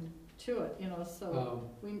adding to it, you know, so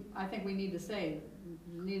I think we need to say, it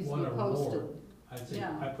needs to One be or posted. more. I think,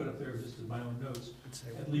 Yeah. I put up there just in my own notes,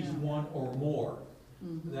 at least Yeah. 1 or more.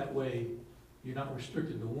 Mhm. That way, you're not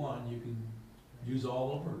restricted to 1, you can use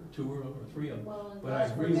all of them, or 2 of them, or 3 of them. Well, and But I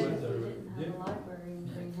God agree forbid with if we the- didn't have a library in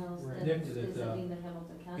Greenhills, Right. then Nick, does that, it mean the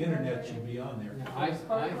Hamilton County Internet Library? should be on there. Yeah, Forest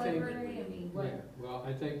Park I think, Library, I mean, what? yeah, well,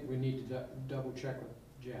 I think we need to double check with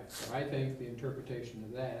Jeff. So I think the interpretation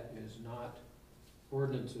of that is not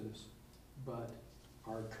ordinances, but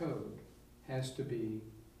our code has to be,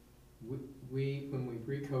 when we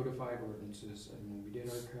recodified ordinances and when we did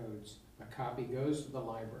our codes, a copy goes to the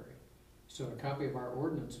library. So a copy of our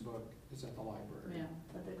ordinance book is at the library, Yeah,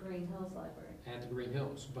 At the Greenhills Library. at the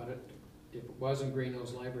Greenhills, but if it wasn't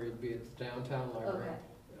Greenhills Library, it'd be at the downtown library. Okay,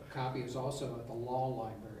 A copy is also at the law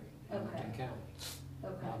library in Hamilton Okay. County. Now,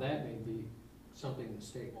 okay. that may be something the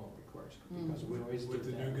state law requires, because we always Would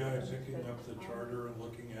did the that. new guy picking up the charter and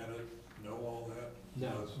looking at it know all that? No.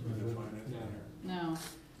 Unless we define it in No. there. no,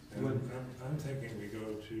 And Wouldn't- I'm thinking we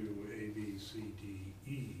go to A, B, C, D,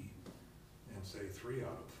 E, and say 3 out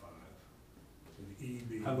of 5. And E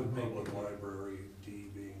being I the would make public it- library, D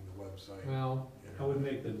being the website. Well, you I know. would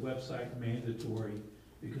make the website mandatory,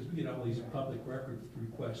 because we get all these public record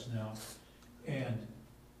requests now. And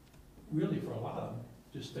really, for a lot of them,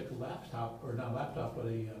 just stick a laptop, or not a laptop, but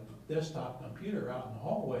a desktop computer out in the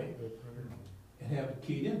hallway and have it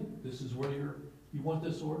keyed in. This is where you want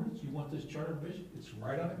this ordinance, you want this charter revision, it's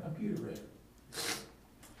right on the computer ready.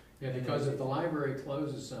 yeah, because if the library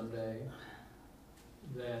closes someday,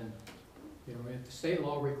 then, you know, if the state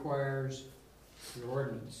law requires your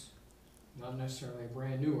ordinance, not necessarily a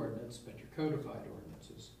brand-new ordinance, but your codified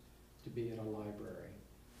ordinances, to be at a library,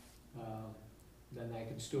 then they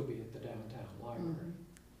can still be at the downtown library. mhm.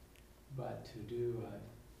 But to do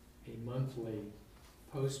a monthly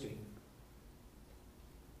posting,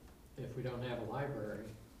 if we don't have a library,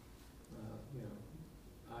 you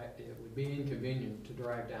know, it would be inconvenient to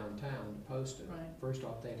drive downtown to post it. Right. First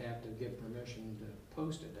off, they'd have to give permission to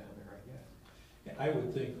post it down there, I guess. And I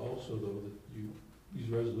would think also, though, that you these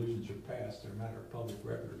resolutions are passed, they're a matter of public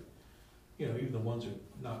record. You know, even the ones that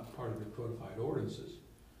are not part of the codified ordinances,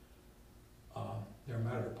 they're a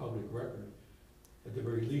matter of public record. At the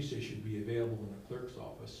very least, they should be available in the clerk's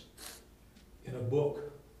office in a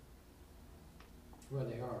book. Well,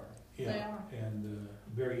 they are. Yeah, They are. and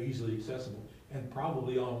very easily accessible, and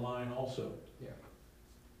probably online also. Yeah.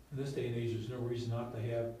 In this day and age, there's no reason not to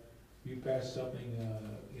have, you pass something,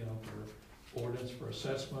 you know, for ordinance, for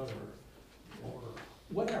assessment, or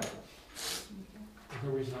whatever. There's no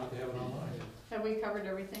reason not to have it online. Have we covered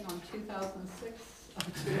everything on 2006?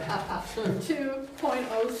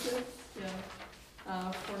 2.06,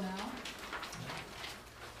 yeah, for now?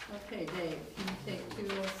 Okay, Dave, can you take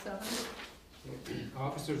 207?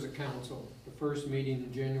 Officers of council, the first meeting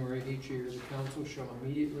in January of each year, the council shall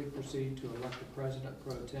immediately proceed to elect a president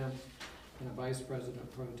pro tem and a vice president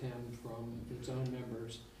pro tem from its own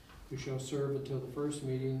members, who shall serve until the first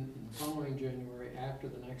meeting in the following January after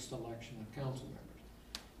the next election of council members.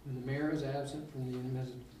 When the mayor is absent from the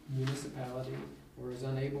municipality or is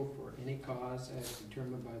unable for any cause as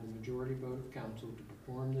determined by the majority vote of council to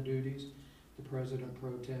perform the duties, the president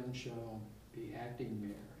pro tem shall be acting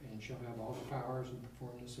mayor and shall have all the powers and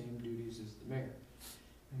perform the same duties as the mayor.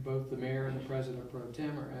 And both the mayor and the president pro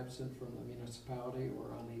tem are absent from the municipality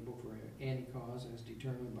or unable for any cause as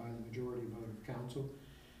determined by the majority vote of council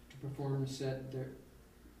to perform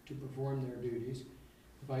their duties.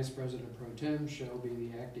 The vice president pro tem shall be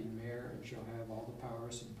the acting mayor and shall have all the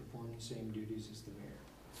powers and perform the same duties as the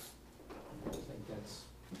mayor. I think that's,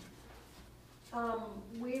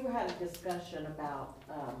 We had a discussion about,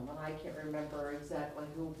 and I can't remember exactly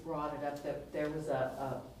who brought it up, that there was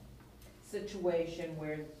a situation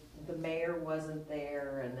where the mayor wasn't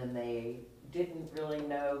there and then they didn't really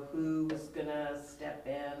know who was gonna step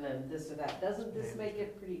in and this or that. Doesn't this make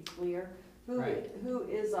it pretty clear? Right. Who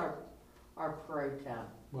is our pro tem?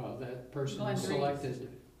 well, that person Glenn is Reeves. selected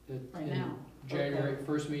Right in now. January, Okay.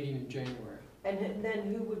 first meeting in January. And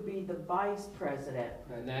then who would be the vice president?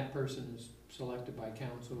 And that person is selected by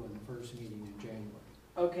council in the first meeting in January.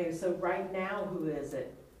 Okay, so right now, who is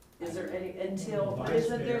it? Is there any, until, Vice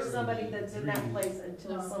isn't there mayor somebody is that's in that Reeves. place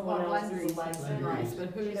until No, someone well, else Glenn is Reeves. elected? Right,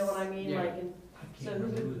 but Do you know what I mean? Yeah. Like, in- I So can't who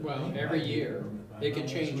remember would- the Well, name. every I can't year, remember it. it can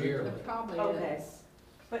change yearly. It probably Okay. is.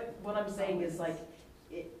 but what I'm saying is like,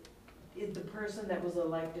 the person that was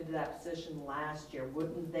elected to that position last year,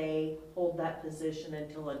 wouldn't they hold that position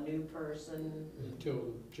until a new person?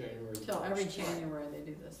 Until January. Till every 1st. January they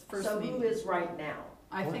do this, first So meeting. who is right now?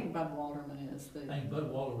 I think Bud Walterman is I the, think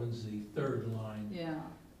Bud Walterman's the third line. yeah.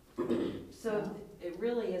 So it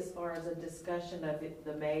really, as far as a discussion of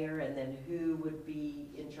the mayor and then who would be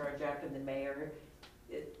in charge after the mayor,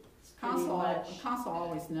 it's pretty Council, much. council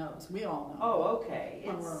always knows, we all know. Oh, okay,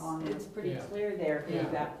 When we're on it's pretty Yeah. clear there who Yeah.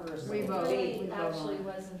 that person We would vote. be. It we vote actually on it.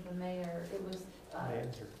 wasn't the mayor, it was,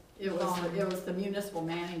 It was the municipal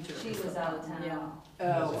manager. She was out of town. Yeah.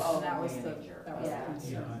 Oh, That was the, manager. that was the Yeah.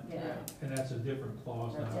 concern. Yeah. Yeah. And that's a different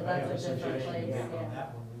clause now. Yeah, I have a that's a different suggestion to place, make on yeah.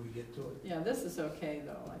 that one when we get to it. Yeah, this is okay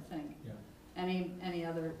though, I think. Yeah. Any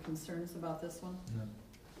other concerns about this one? No.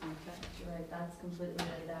 Okay. right, that's completely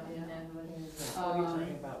laid out, you Yeah. know, what it is. What are you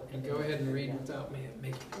talking about with And the go ahead and read Yeah. without me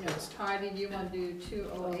making Yes, Heidi, do you want to do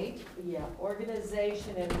 208? Yeah,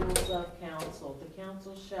 organization and rules of council. The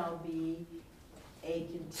council shall be a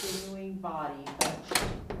continuing body,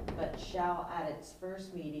 but shall at its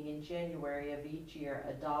first meeting in January of each year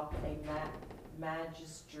adopt a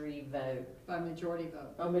magistracy vote, By majority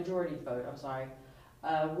vote. a majority vote, I'm sorry,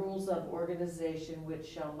 rules of organization which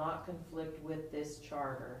shall not conflict with this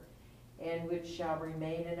charter, and which shall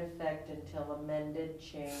remain in effect until amended,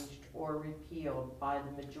 changed, or repealed by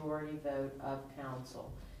the majority vote of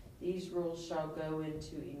council. These rules shall go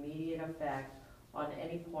into immediate effect on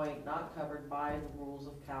any point not covered by the rules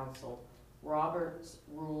of council. Robert's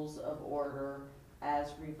Rules of Order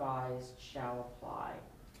as revised shall apply.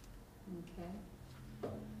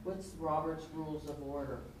 Okay. What's Robert's Rules of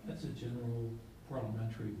Order? That's a general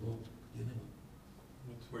parliamentary book, you know.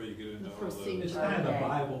 That's where you get into The all procedure. It's the. kind of the Okay.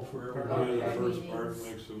 Bible for Yeah, everybody. the Okay. first part Meetings.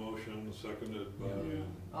 makes a motion, seconded by, Yeah.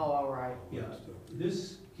 Oh, all right. all that Yeah. stuff.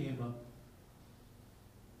 This came up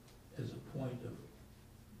as a point of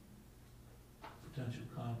potential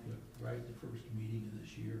conflict right at the first meeting of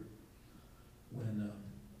this year, when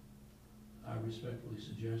I respectfully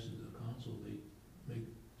suggested to the council they make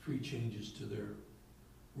 3 changes to their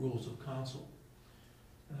rules of council.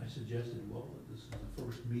 And I suggested, well, this is the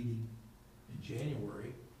first meeting in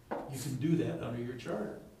January, you can do that under your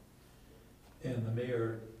charter. And the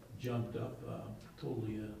mayor jumped up,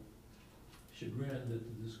 totally chagrined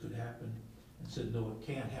that this could happen, and said, no, it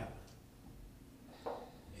can't happen.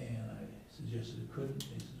 And I suggested it couldn't.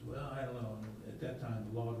 He says, well, I don't know. At that time,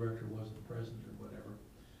 the law director wasn't present or whatever.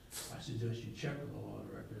 I suggest you check with the law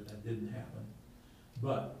director. That didn't happen.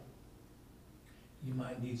 But you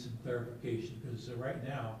might need some clarification, because right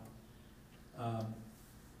now,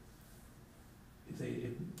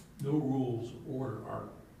 if no rules of order are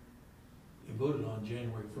voted on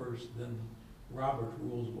January 1st, then Robert's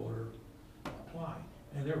Rules of Order apply.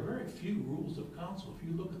 And there are very few rules of council. If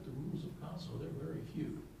you look at the rules of council, there are very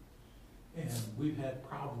few. And we've had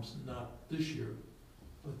problems, not this year,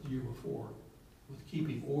 but the year before, with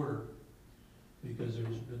keeping order, because there's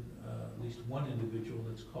been at least one individual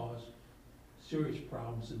that's caused serious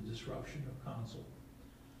problems and disruption of council.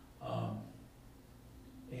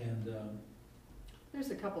 There's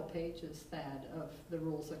a couple pages, Thad, of the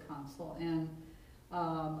rules of council, and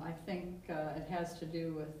I think it has to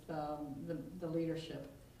do with the leadership,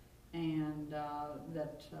 and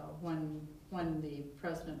that when the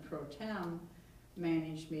president pro tem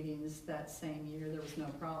managed meetings that same year, there was no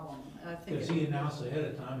problem. I think because he announced ahead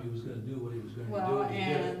of time he was gonna do what he was gonna do. well, And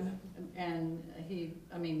he did it. and he,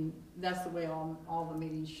 I mean, that's the way all the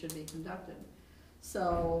meetings should be conducted.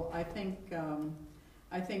 So I think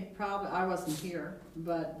probably, I wasn't here,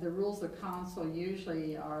 but the rules of council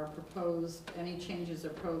usually are proposed, any changes are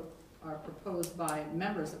proposed by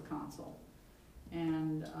members of council.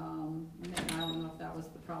 And I don't know if that was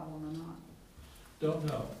the problem or not. Don't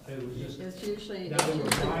know, it was just, It's usually, Now they were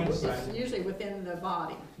blindsided. it's usually within the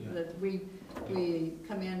body, Yeah. that we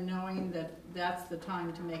come in knowing that that's the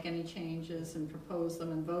time to make any changes and propose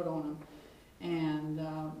them and vote on them. And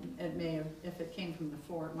it may have, if it came from the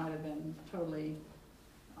floor, it might have been totally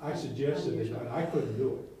I suggested it, but I couldn't do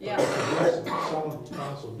it. But Yeah. I suggested that someone from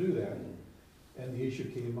council do that, and the issue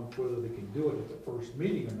came up whether they can do it at the first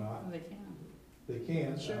meeting or not. They can. They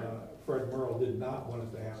can. Sure. Fred Merle did not want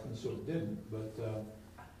it to happen, so it didn't, but,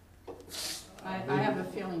 I have a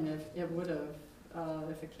feeling it would have,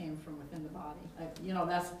 if it came from within the body. You know,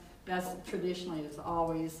 that's traditionally is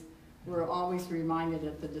always, we're always reminded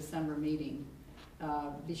at the December meeting.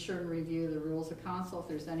 Be sure to review the rules of council. If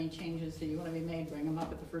there's any changes that you want to be made, bring them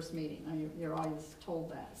up at the first meeting. Now, you're always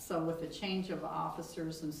told that. So with the change of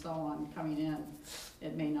officers and so on coming in,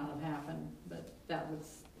 it may not have happened, but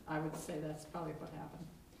I would say that's probably what happened.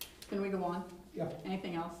 Can we go on? yeah.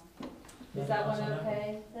 Anything else? Is that one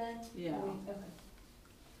okay then? Yeah. Okay.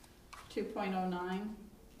 2.09,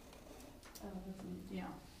 Oh, that's me. yeah.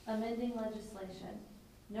 Amending legislation.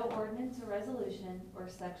 No ordinance or resolution or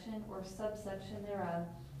section or subsection thereof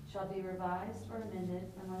shall be revised or amended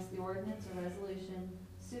unless the ordinance or resolution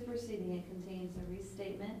superseding it contains a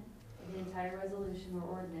restatement of the entire resolution or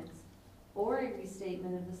ordinance, or a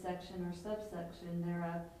restatement of the section or subsection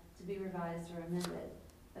thereof to be revised or amended.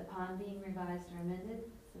 Upon being revised or amended,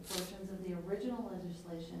 the portions of the original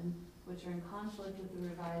legislation which are in conflict with the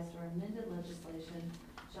revised or amended legislation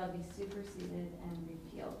shall be superseded and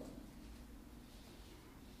repealed.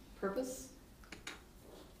 Purpose?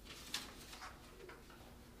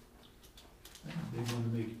 They want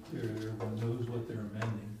to make it clear that everyone knows what they're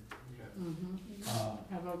amending.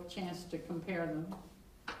 Mm-hmm. Have a chance to compare them.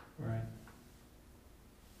 Right.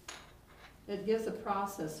 It gives a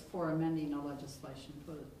process for amending a legislation,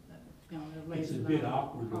 put it, you know, it lays It's a it bit out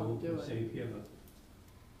awkward how though, to do to it. say if you have a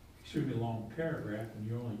extremely long paragraph and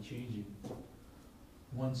you're only changing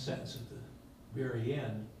one sentence at the very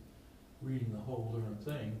end, reading the whole darn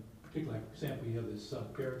thing, particularly, like, for example, you have this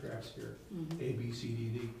sub-paragraphs here, Mhm. A, B, C, D,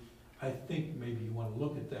 D. I think maybe you want to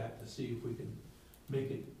look at that to see if we can make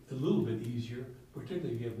it a little bit easier,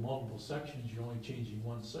 particularly if you have multiple sections, you're only changing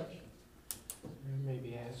one section.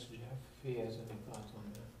 Maybe ask Jeff if he has any thoughts on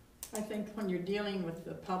that. I think when you're dealing with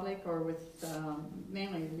the public or with,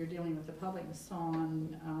 mainly you're dealing with the public and so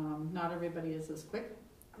on, not everybody is as quick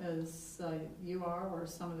as you are or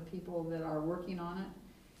some of the people that are working on it.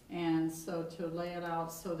 And so to lay it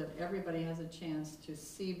out so that everybody has a chance to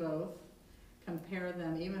see both, compare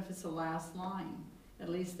them, even if it's the last line, at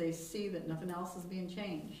least they see that nothing else is being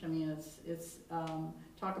changed. I mean, it's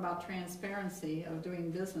talk about transparency of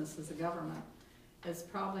doing business as a government. It's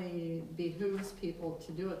probably behooves people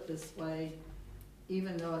to do it this way,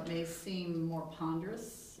 even though it may seem more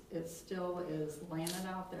ponderous, it still is laying it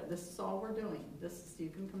out there. This is all we're doing. This is, you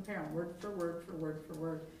can compare them word for word for word for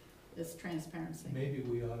word. It's transparency. Maybe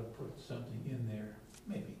we ought to put something in there,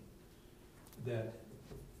 maybe, that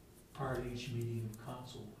prior to each meeting of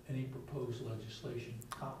council, any proposed legislation,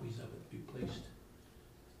 copies of it be placed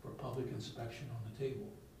for public inspection on the table.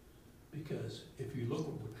 Because if you look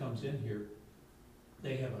at what comes in here,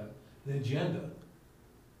 they have an agenda.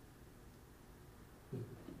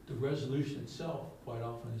 The resolution itself quite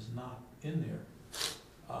often is not in there.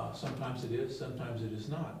 Sometimes it is, sometimes it is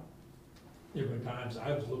not. There have been times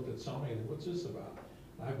I've looked at something and what's this about?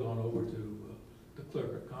 I've gone over to the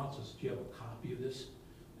clerk of council, says, do you have a copy of this?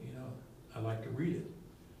 You know, I'd like to read it.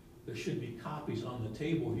 There should be copies on the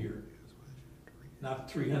table here,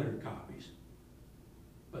 not 300 copies,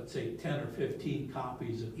 but say 10 or 15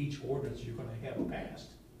 copies of each ordinance you're gonna have passed.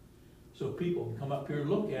 So people can come up here,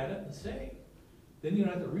 look at it and say, then you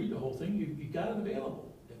don't have to read the whole thing, you got it available.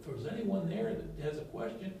 If there's anyone there that has a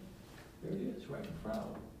question, there it is, right in front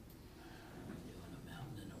of them. Doing a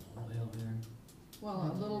mountain in a oil there.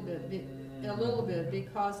 Well, a little bit,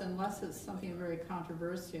 because unless it's something very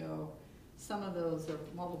controversial, some of those are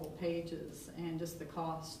multiple pages, and just the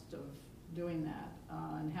cost of doing that,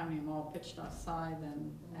 and having them all pitched aside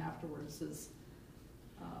then afterwards is,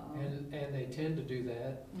 And they tend to do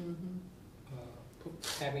that, mhm.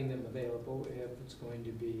 having them available if it's going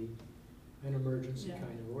to be an emergency Yeah.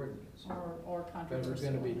 kind of ordinance. Or But controversial. if there's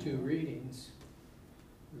gonna be 2 readings,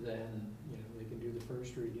 then, you know, they can do the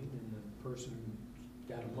first reading, and the person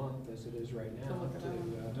got a month, as it is right now, To look it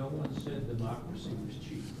over. No one said democracy was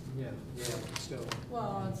cheap. yeah, still.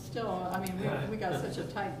 Well, it's still, I mean, we got such a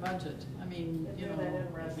tight budget, I mean, If you they're know. that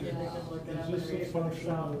interested, they yeah. can look it up. Is and this read a it for function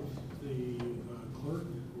themselves. of the clerk,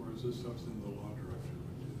 or is this something the law director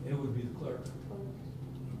would do? It would be the clerk.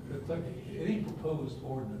 The clerk, any proposed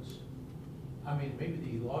ordinance, I mean, maybe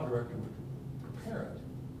the law director would prepare it,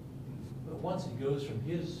 but once it goes from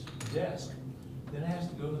his desk, then it has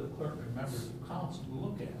to go to the clerk and members of council to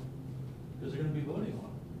look at, because they're gonna be voting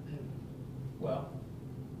on it. Well,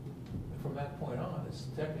 from that point on, it's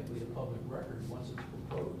technically a public record once it's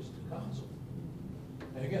proposed to council.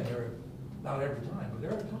 And again, not every time, but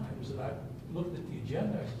there are times that I've looked at the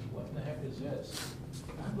agenda, I said, what in the heck is this?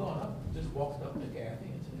 I've gone up, just walked up to Kathy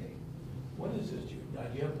and said, hey, what is this? Do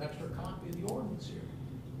you have an extra copy of the ordinance here?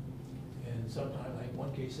 And sometimes, like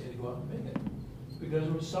one case, they had to go out and make it, because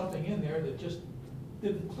there was something in there that just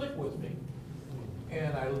didn't click with me.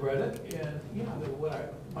 And I read it, and, yeah,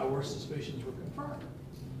 my worst suspicions were confirmed.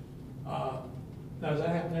 Now, does that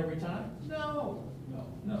happen every time? No.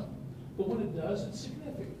 But when it does, it's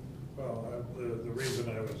significant. Well, the reason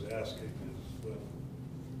I was asking is when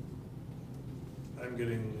I'm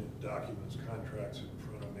getting documents, contracts in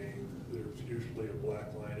front of me, there's usually a black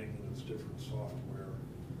lining and it's different software.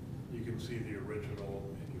 You can see the original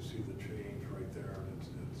and you see the change right there, and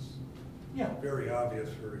it's very obvious,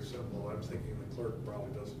 very simple. I'm thinking the clerk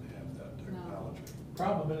probably doesn't have that technology.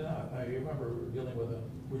 Probably not. I remember we're dealing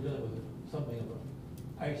with something of an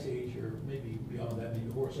ice age, or maybe beyond that,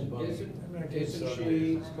 maybe horse and buggy. Isn't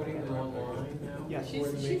she putting them online now? Yes. before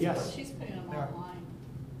the meeting? Yes. She's putting them They are. online.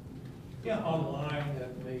 Yeah, online,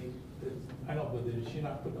 I don't, but is she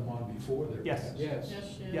not putting them on before they're Yes. passed? Yes.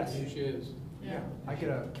 Yes, she is. Yes. She is. Yeah. I get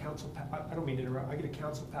a council, I don't mean to interrupt, I get a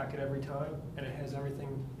council packet every time, and it has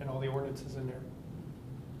everything and all the ordinances in there.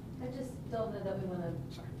 I just don't know that we wanna,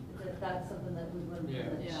 Sorry. that that's something that we wanna put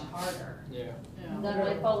in the Yeah. charter. Yeah. Yeah. That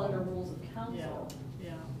might fall under rules of Yeah, council,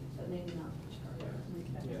 yeah, but maybe not the charter.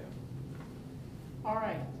 okay. Yeah. All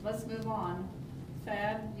right, let's move on.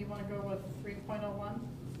 Thad, you wanna go with 3.01?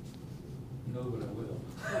 No, but I will.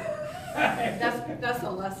 That's a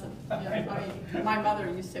lesson. Yeah, I mean, my mother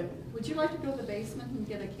used to say, would you like to go to the basement and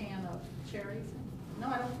get a can of cherries? No,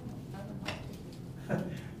 I don't want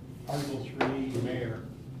to. Article 3, Mayor,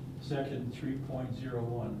 Section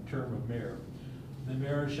 3.01, Term of Mayor. The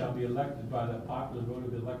mayor shall be elected by the popular vote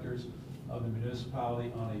of electors of the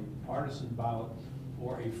municipality on a partisan ballot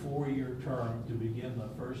for a 4-year term to begin the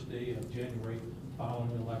first day of January following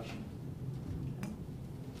the election.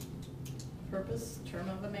 Purpose, term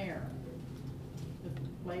of the mayor.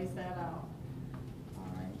 It lays that out. All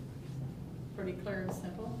right. Pretty clear and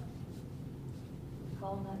simple.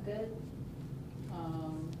 Calling that good? I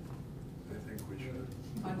think we should.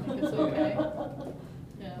 I think it's okay.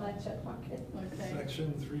 Yeah, My check mark it. okay.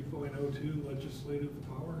 Section 3.02, legislative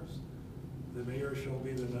powers. The mayor shall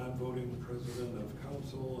be the non-voting president of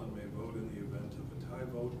council and may vote in the event of a tie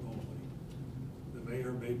vote only. The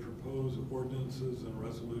mayor may propose ordinances and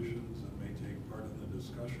resolutions and may take part in the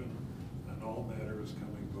discussion on all matters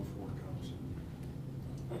coming before council.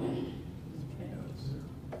 Okay. Yes.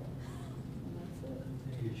 And that's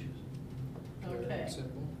it. Any issues? Clear Okay. and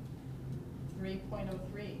simple.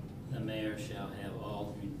 3.03. The mayor shall have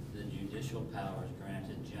all the judicial powers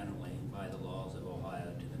granted generally by the laws of Ohio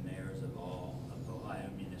to the mayors of all of Ohio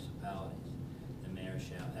municipalities. The mayor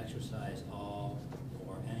shall exercise all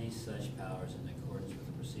or any such powers in accordance with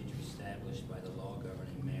the procedure established by the law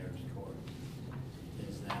governing mayor's court.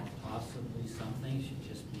 Is that possibly something should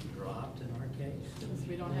just be dropped in our case? Since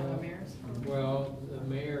we don't have a mayor's. Well, the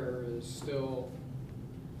mayor is still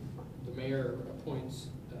the mayor appoints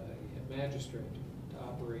a magistrate to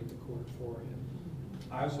operate the court for him.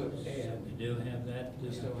 I would add, We do have that.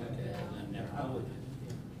 We still have that. I've never heard of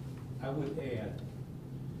it. I would add,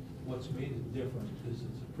 what's made it different is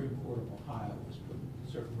the Supreme Court of Ohio has put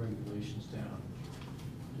certain regulations down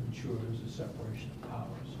to ensure there's a separation of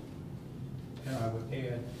powers. And I would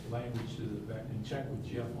add language to the fact, and check with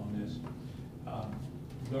Jeff on this,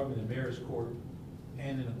 govern the mayor's court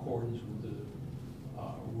and in accordance with the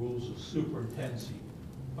rules of superintendency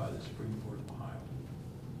by the Supreme Court of Ohio.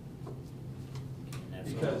 And that's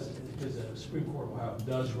Because the Supreme Court of Ohio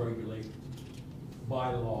does regulate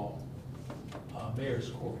by law mayor's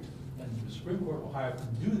court. And the Supreme Court of Ohio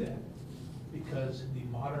can do that because the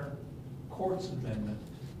modern courts amendment,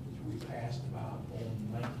 which we passed about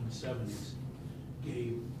in the 1970s,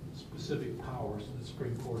 gave specific powers to the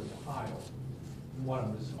Supreme Court of Ohio. And one of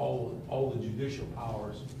them is all the judicial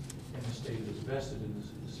powers in the state is vested in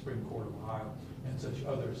the Supreme Court of Ohio and such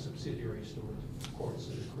other subsidiary courts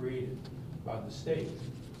that are created by the state.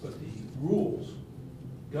 But the rules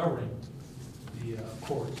governing the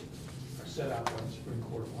courts are set out by the Supreme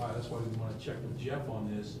Court of Ohio. That's why we want to check with Jeff on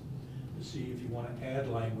this to see if you want to add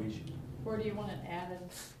language Where do you want it added?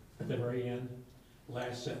 at the very end,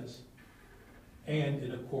 last sentence, and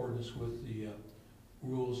in accordance with the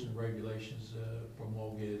rules and regulations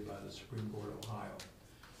promulgated by the Supreme Court of Ohio.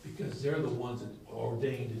 Because they're the ones that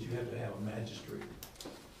ordained that you have to have a magistrate.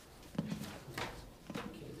 Okay,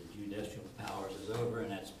 the judicial powers is over, and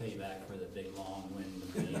that's payback for the big,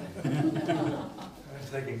 long-winded meeting. I'm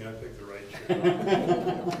thinking I picked the right chair.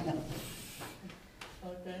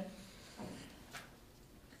 Okay,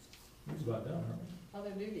 It's about done, aren't we?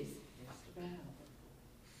 other duties.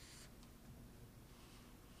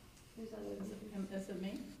 Who's other? Is it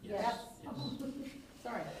me? Yes. Yes.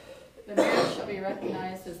 Sorry. The mayor shall be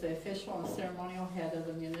recognized as the official and ceremonial head of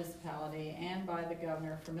the municipality and by the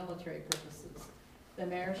governor for military purposes. The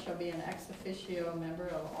mayor shall be an ex officio member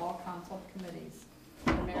of all council committees.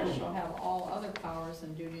 The mayor shall have all other powers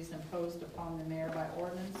and duties imposed upon the mayor by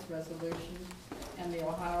ordinance, resolution, and the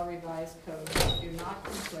Ohio Revised Code that do not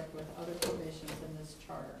conflict with other provisions in this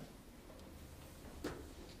charter.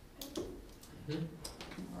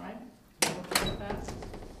 All right? Okay with that?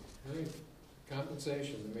 Right.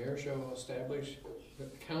 Compensation, the mayor shall establish, the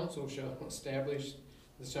council shall establish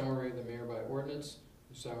the salary of the mayor by ordinance.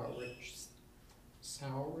 The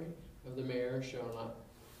salary of the mayor shall not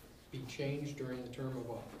be changed during the term of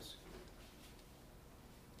office.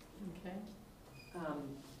 Okay.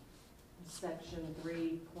 Section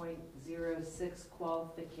 3.06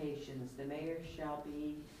 qualifications. The mayor shall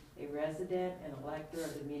be a resident and elector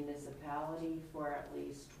of the municipality for at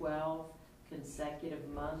least 12 consecutive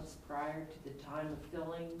months prior to the time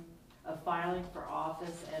of filing for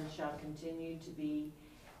office, and shall continue to be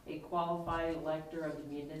a qualified elector of the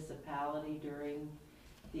municipality during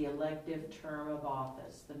the elective term of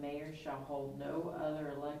office. The mayor shall hold no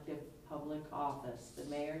other elective public office. The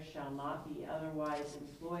mayor shall not be otherwise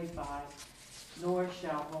employed by, nor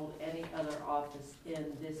shall hold any other office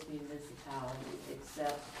in this municipality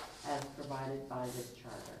except as provided by this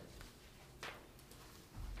charter.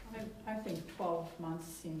 I think 12 months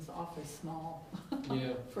seems awfully small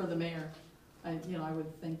Yeah. for the mayor. I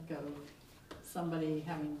would think of somebody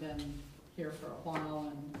having been here for a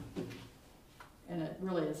while, and it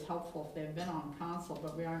really is helpful if they've been on council,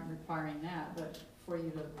 but we aren't requiring that. But for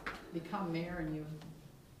you to become mayor and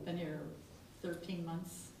you've been here 13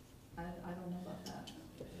 months, I don't know about that.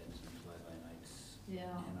 We've had some fly-by-nights Yeah.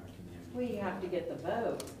 in our community. We have to get the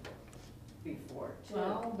vote before, too.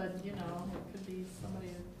 Well, but it could be somebody.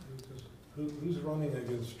 Who's running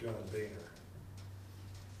against John Boehner?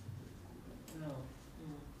 No.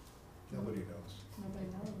 Nobody knows. Nobody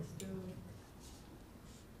knows, do we?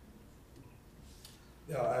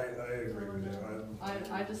 Yeah, I agree with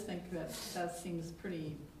you. I just think that seems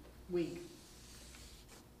pretty weak.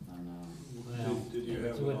 I don't know. Well, Did you it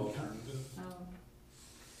have an would- alternative?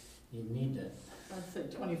 You need to, I'd say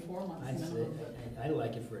 24 months I'd say, minimum. I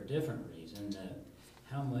like it for a different reason.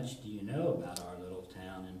 How much do you know about our little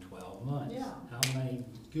town in 12 months? Yeah. How many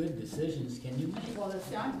good decisions can you make? Well, that's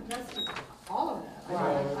all of that.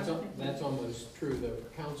 Well, that's almost true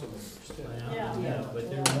of council members too. Well, Yeah. yeah, but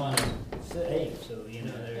they're one of 8, so, there's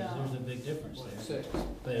Yeah. a big difference One of there. 6.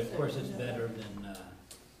 But of course, it's better than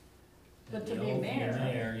But the to be old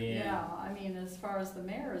mayor, yeah. I mean, as far as the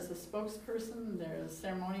mayor is a spokesperson, there's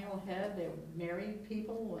ceremonial head, they marry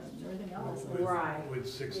people and everything else. Would- Right. Would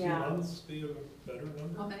 60 Yeah. months be a better How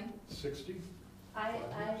number? many? 60? I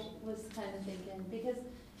was kind of thinking, because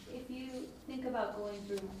if you think about going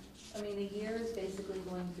through, I mean, a year is basically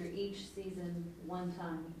going through each season one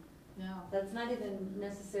time. Yeah. That's not even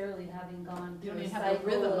necessarily having gone You through don't a even have the cycle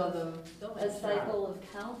rhythm of of, the village. a cycle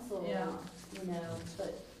of council, Yeah. you know,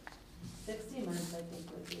 but 60 months, I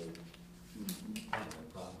think, would be. Mhm. I have no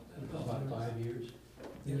problem with that at all. About 5 years.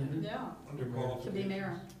 Yeah, Under to be qualifications.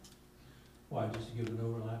 mayor. Why, just to give an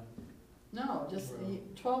overlap? No, just Well-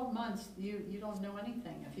 12 months, you don't know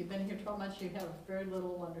anything. If you've been here 12 months, you have very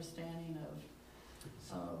little understanding of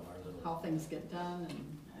Some of our little. how things get done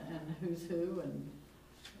and who's who, and,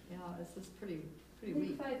 yeah, it's just pretty I think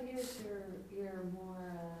weak. 5 years, you're more,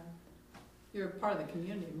 You're part of the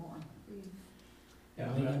community more.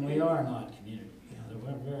 And we are not community, you know,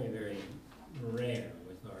 we're very, very rare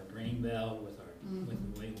with our green belt, with our,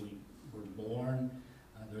 with the way we were born.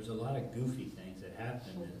 There's a lot of goofy things that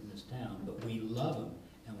happen in this town, but we love them,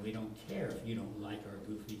 and we don't care if you don't like our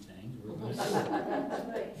goofy things, we're gonna do it.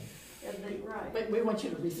 Right, and they, right. But we want you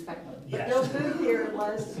to respect them. Yes. Don't move here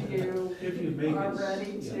unless you If you make are it,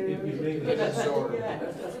 ready yeah, to. if you make Get it, absorbed.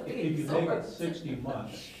 Yes. if you make it 60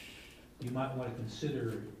 months, you might want to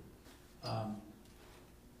consider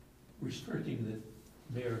restricting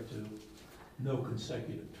the mayor to no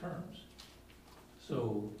consecutive terms.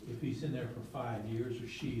 So if he's in there for 5 years, or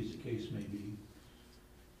she, as the case may be,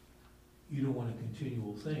 you don't want a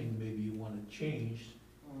continual thing, maybe you want to change,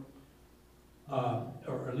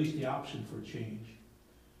 or at least the option for change.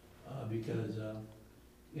 Because,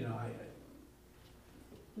 you know,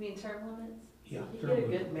 you mean term limits? yeah. You get a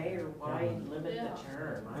good mayor, why limit Yeah. the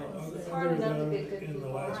term? It's Other hard enough to than get good in the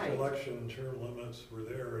people. last Right. election, term limits were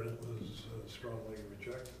there and it was strongly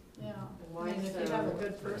rejected. Yeah, Why I mean, if you have a so?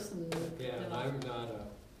 good person, Yeah, and I'm not a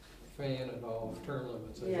fan at all of term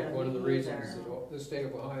limits. I Yeah, think one of the me reasons either. that the state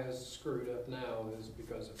of Ohio is screwed up now is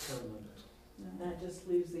because of term limits. yeah. That just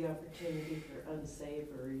leaves the opportunity for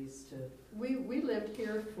unsavories to We lived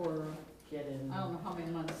here for, get in. I don't know how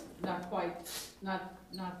many months, not quite, not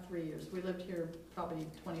 3 years. We lived here probably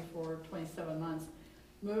 24, 27 months.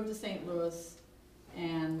 Moved to St. Louis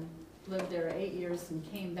and lived there 8 years and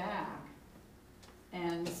came back.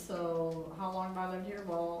 And so, how long have I lived here?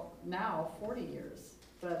 Well, now 40 years,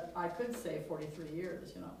 but I could say 43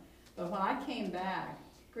 years, you know. But when I came back,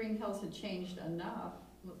 Greenhills had changed enough.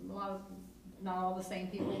 A lot of, not all the same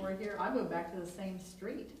people were here. I moved back to the same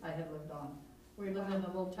street I had lived on. We lived in a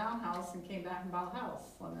little townhouse and came back and bought a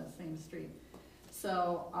house on that same street.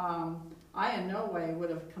 So, I in no way would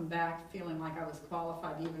have come back feeling like I was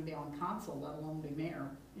qualified to even be on council, let alone be mayor,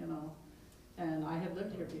 you know? And I had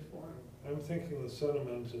lived here before. I'm thinking the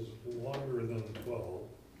sentiment is longer than 12.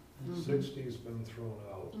 Mhm. 60's been thrown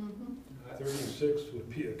out. Mhm. 36 would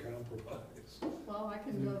be a compromise. Well, I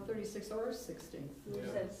can go 36 or 60. Who Yeah.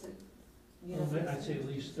 said so? You Well, know, I'd say at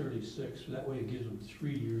least 36, that way it gives them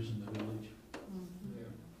 3 years in the village. Mhm. Yeah.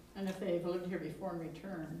 And if they've lived here before in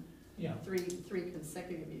return, Yeah. three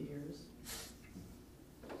consecutive years.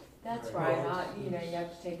 That's Right. right, you know, you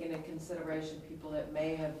have to take into consideration people that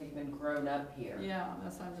may have even grown up here Yeah,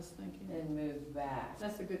 that's what I'm just thinking. and moved back.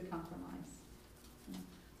 That's a good compromise. Yeah.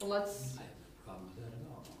 Well, let's, I have no problem with that at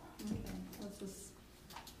all. okay, let's just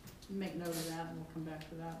make note of that and we'll come back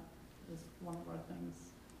to that as one of our things.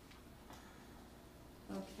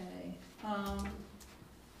 Okay,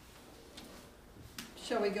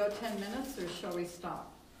 shall we go 10 minutes or shall we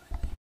stop?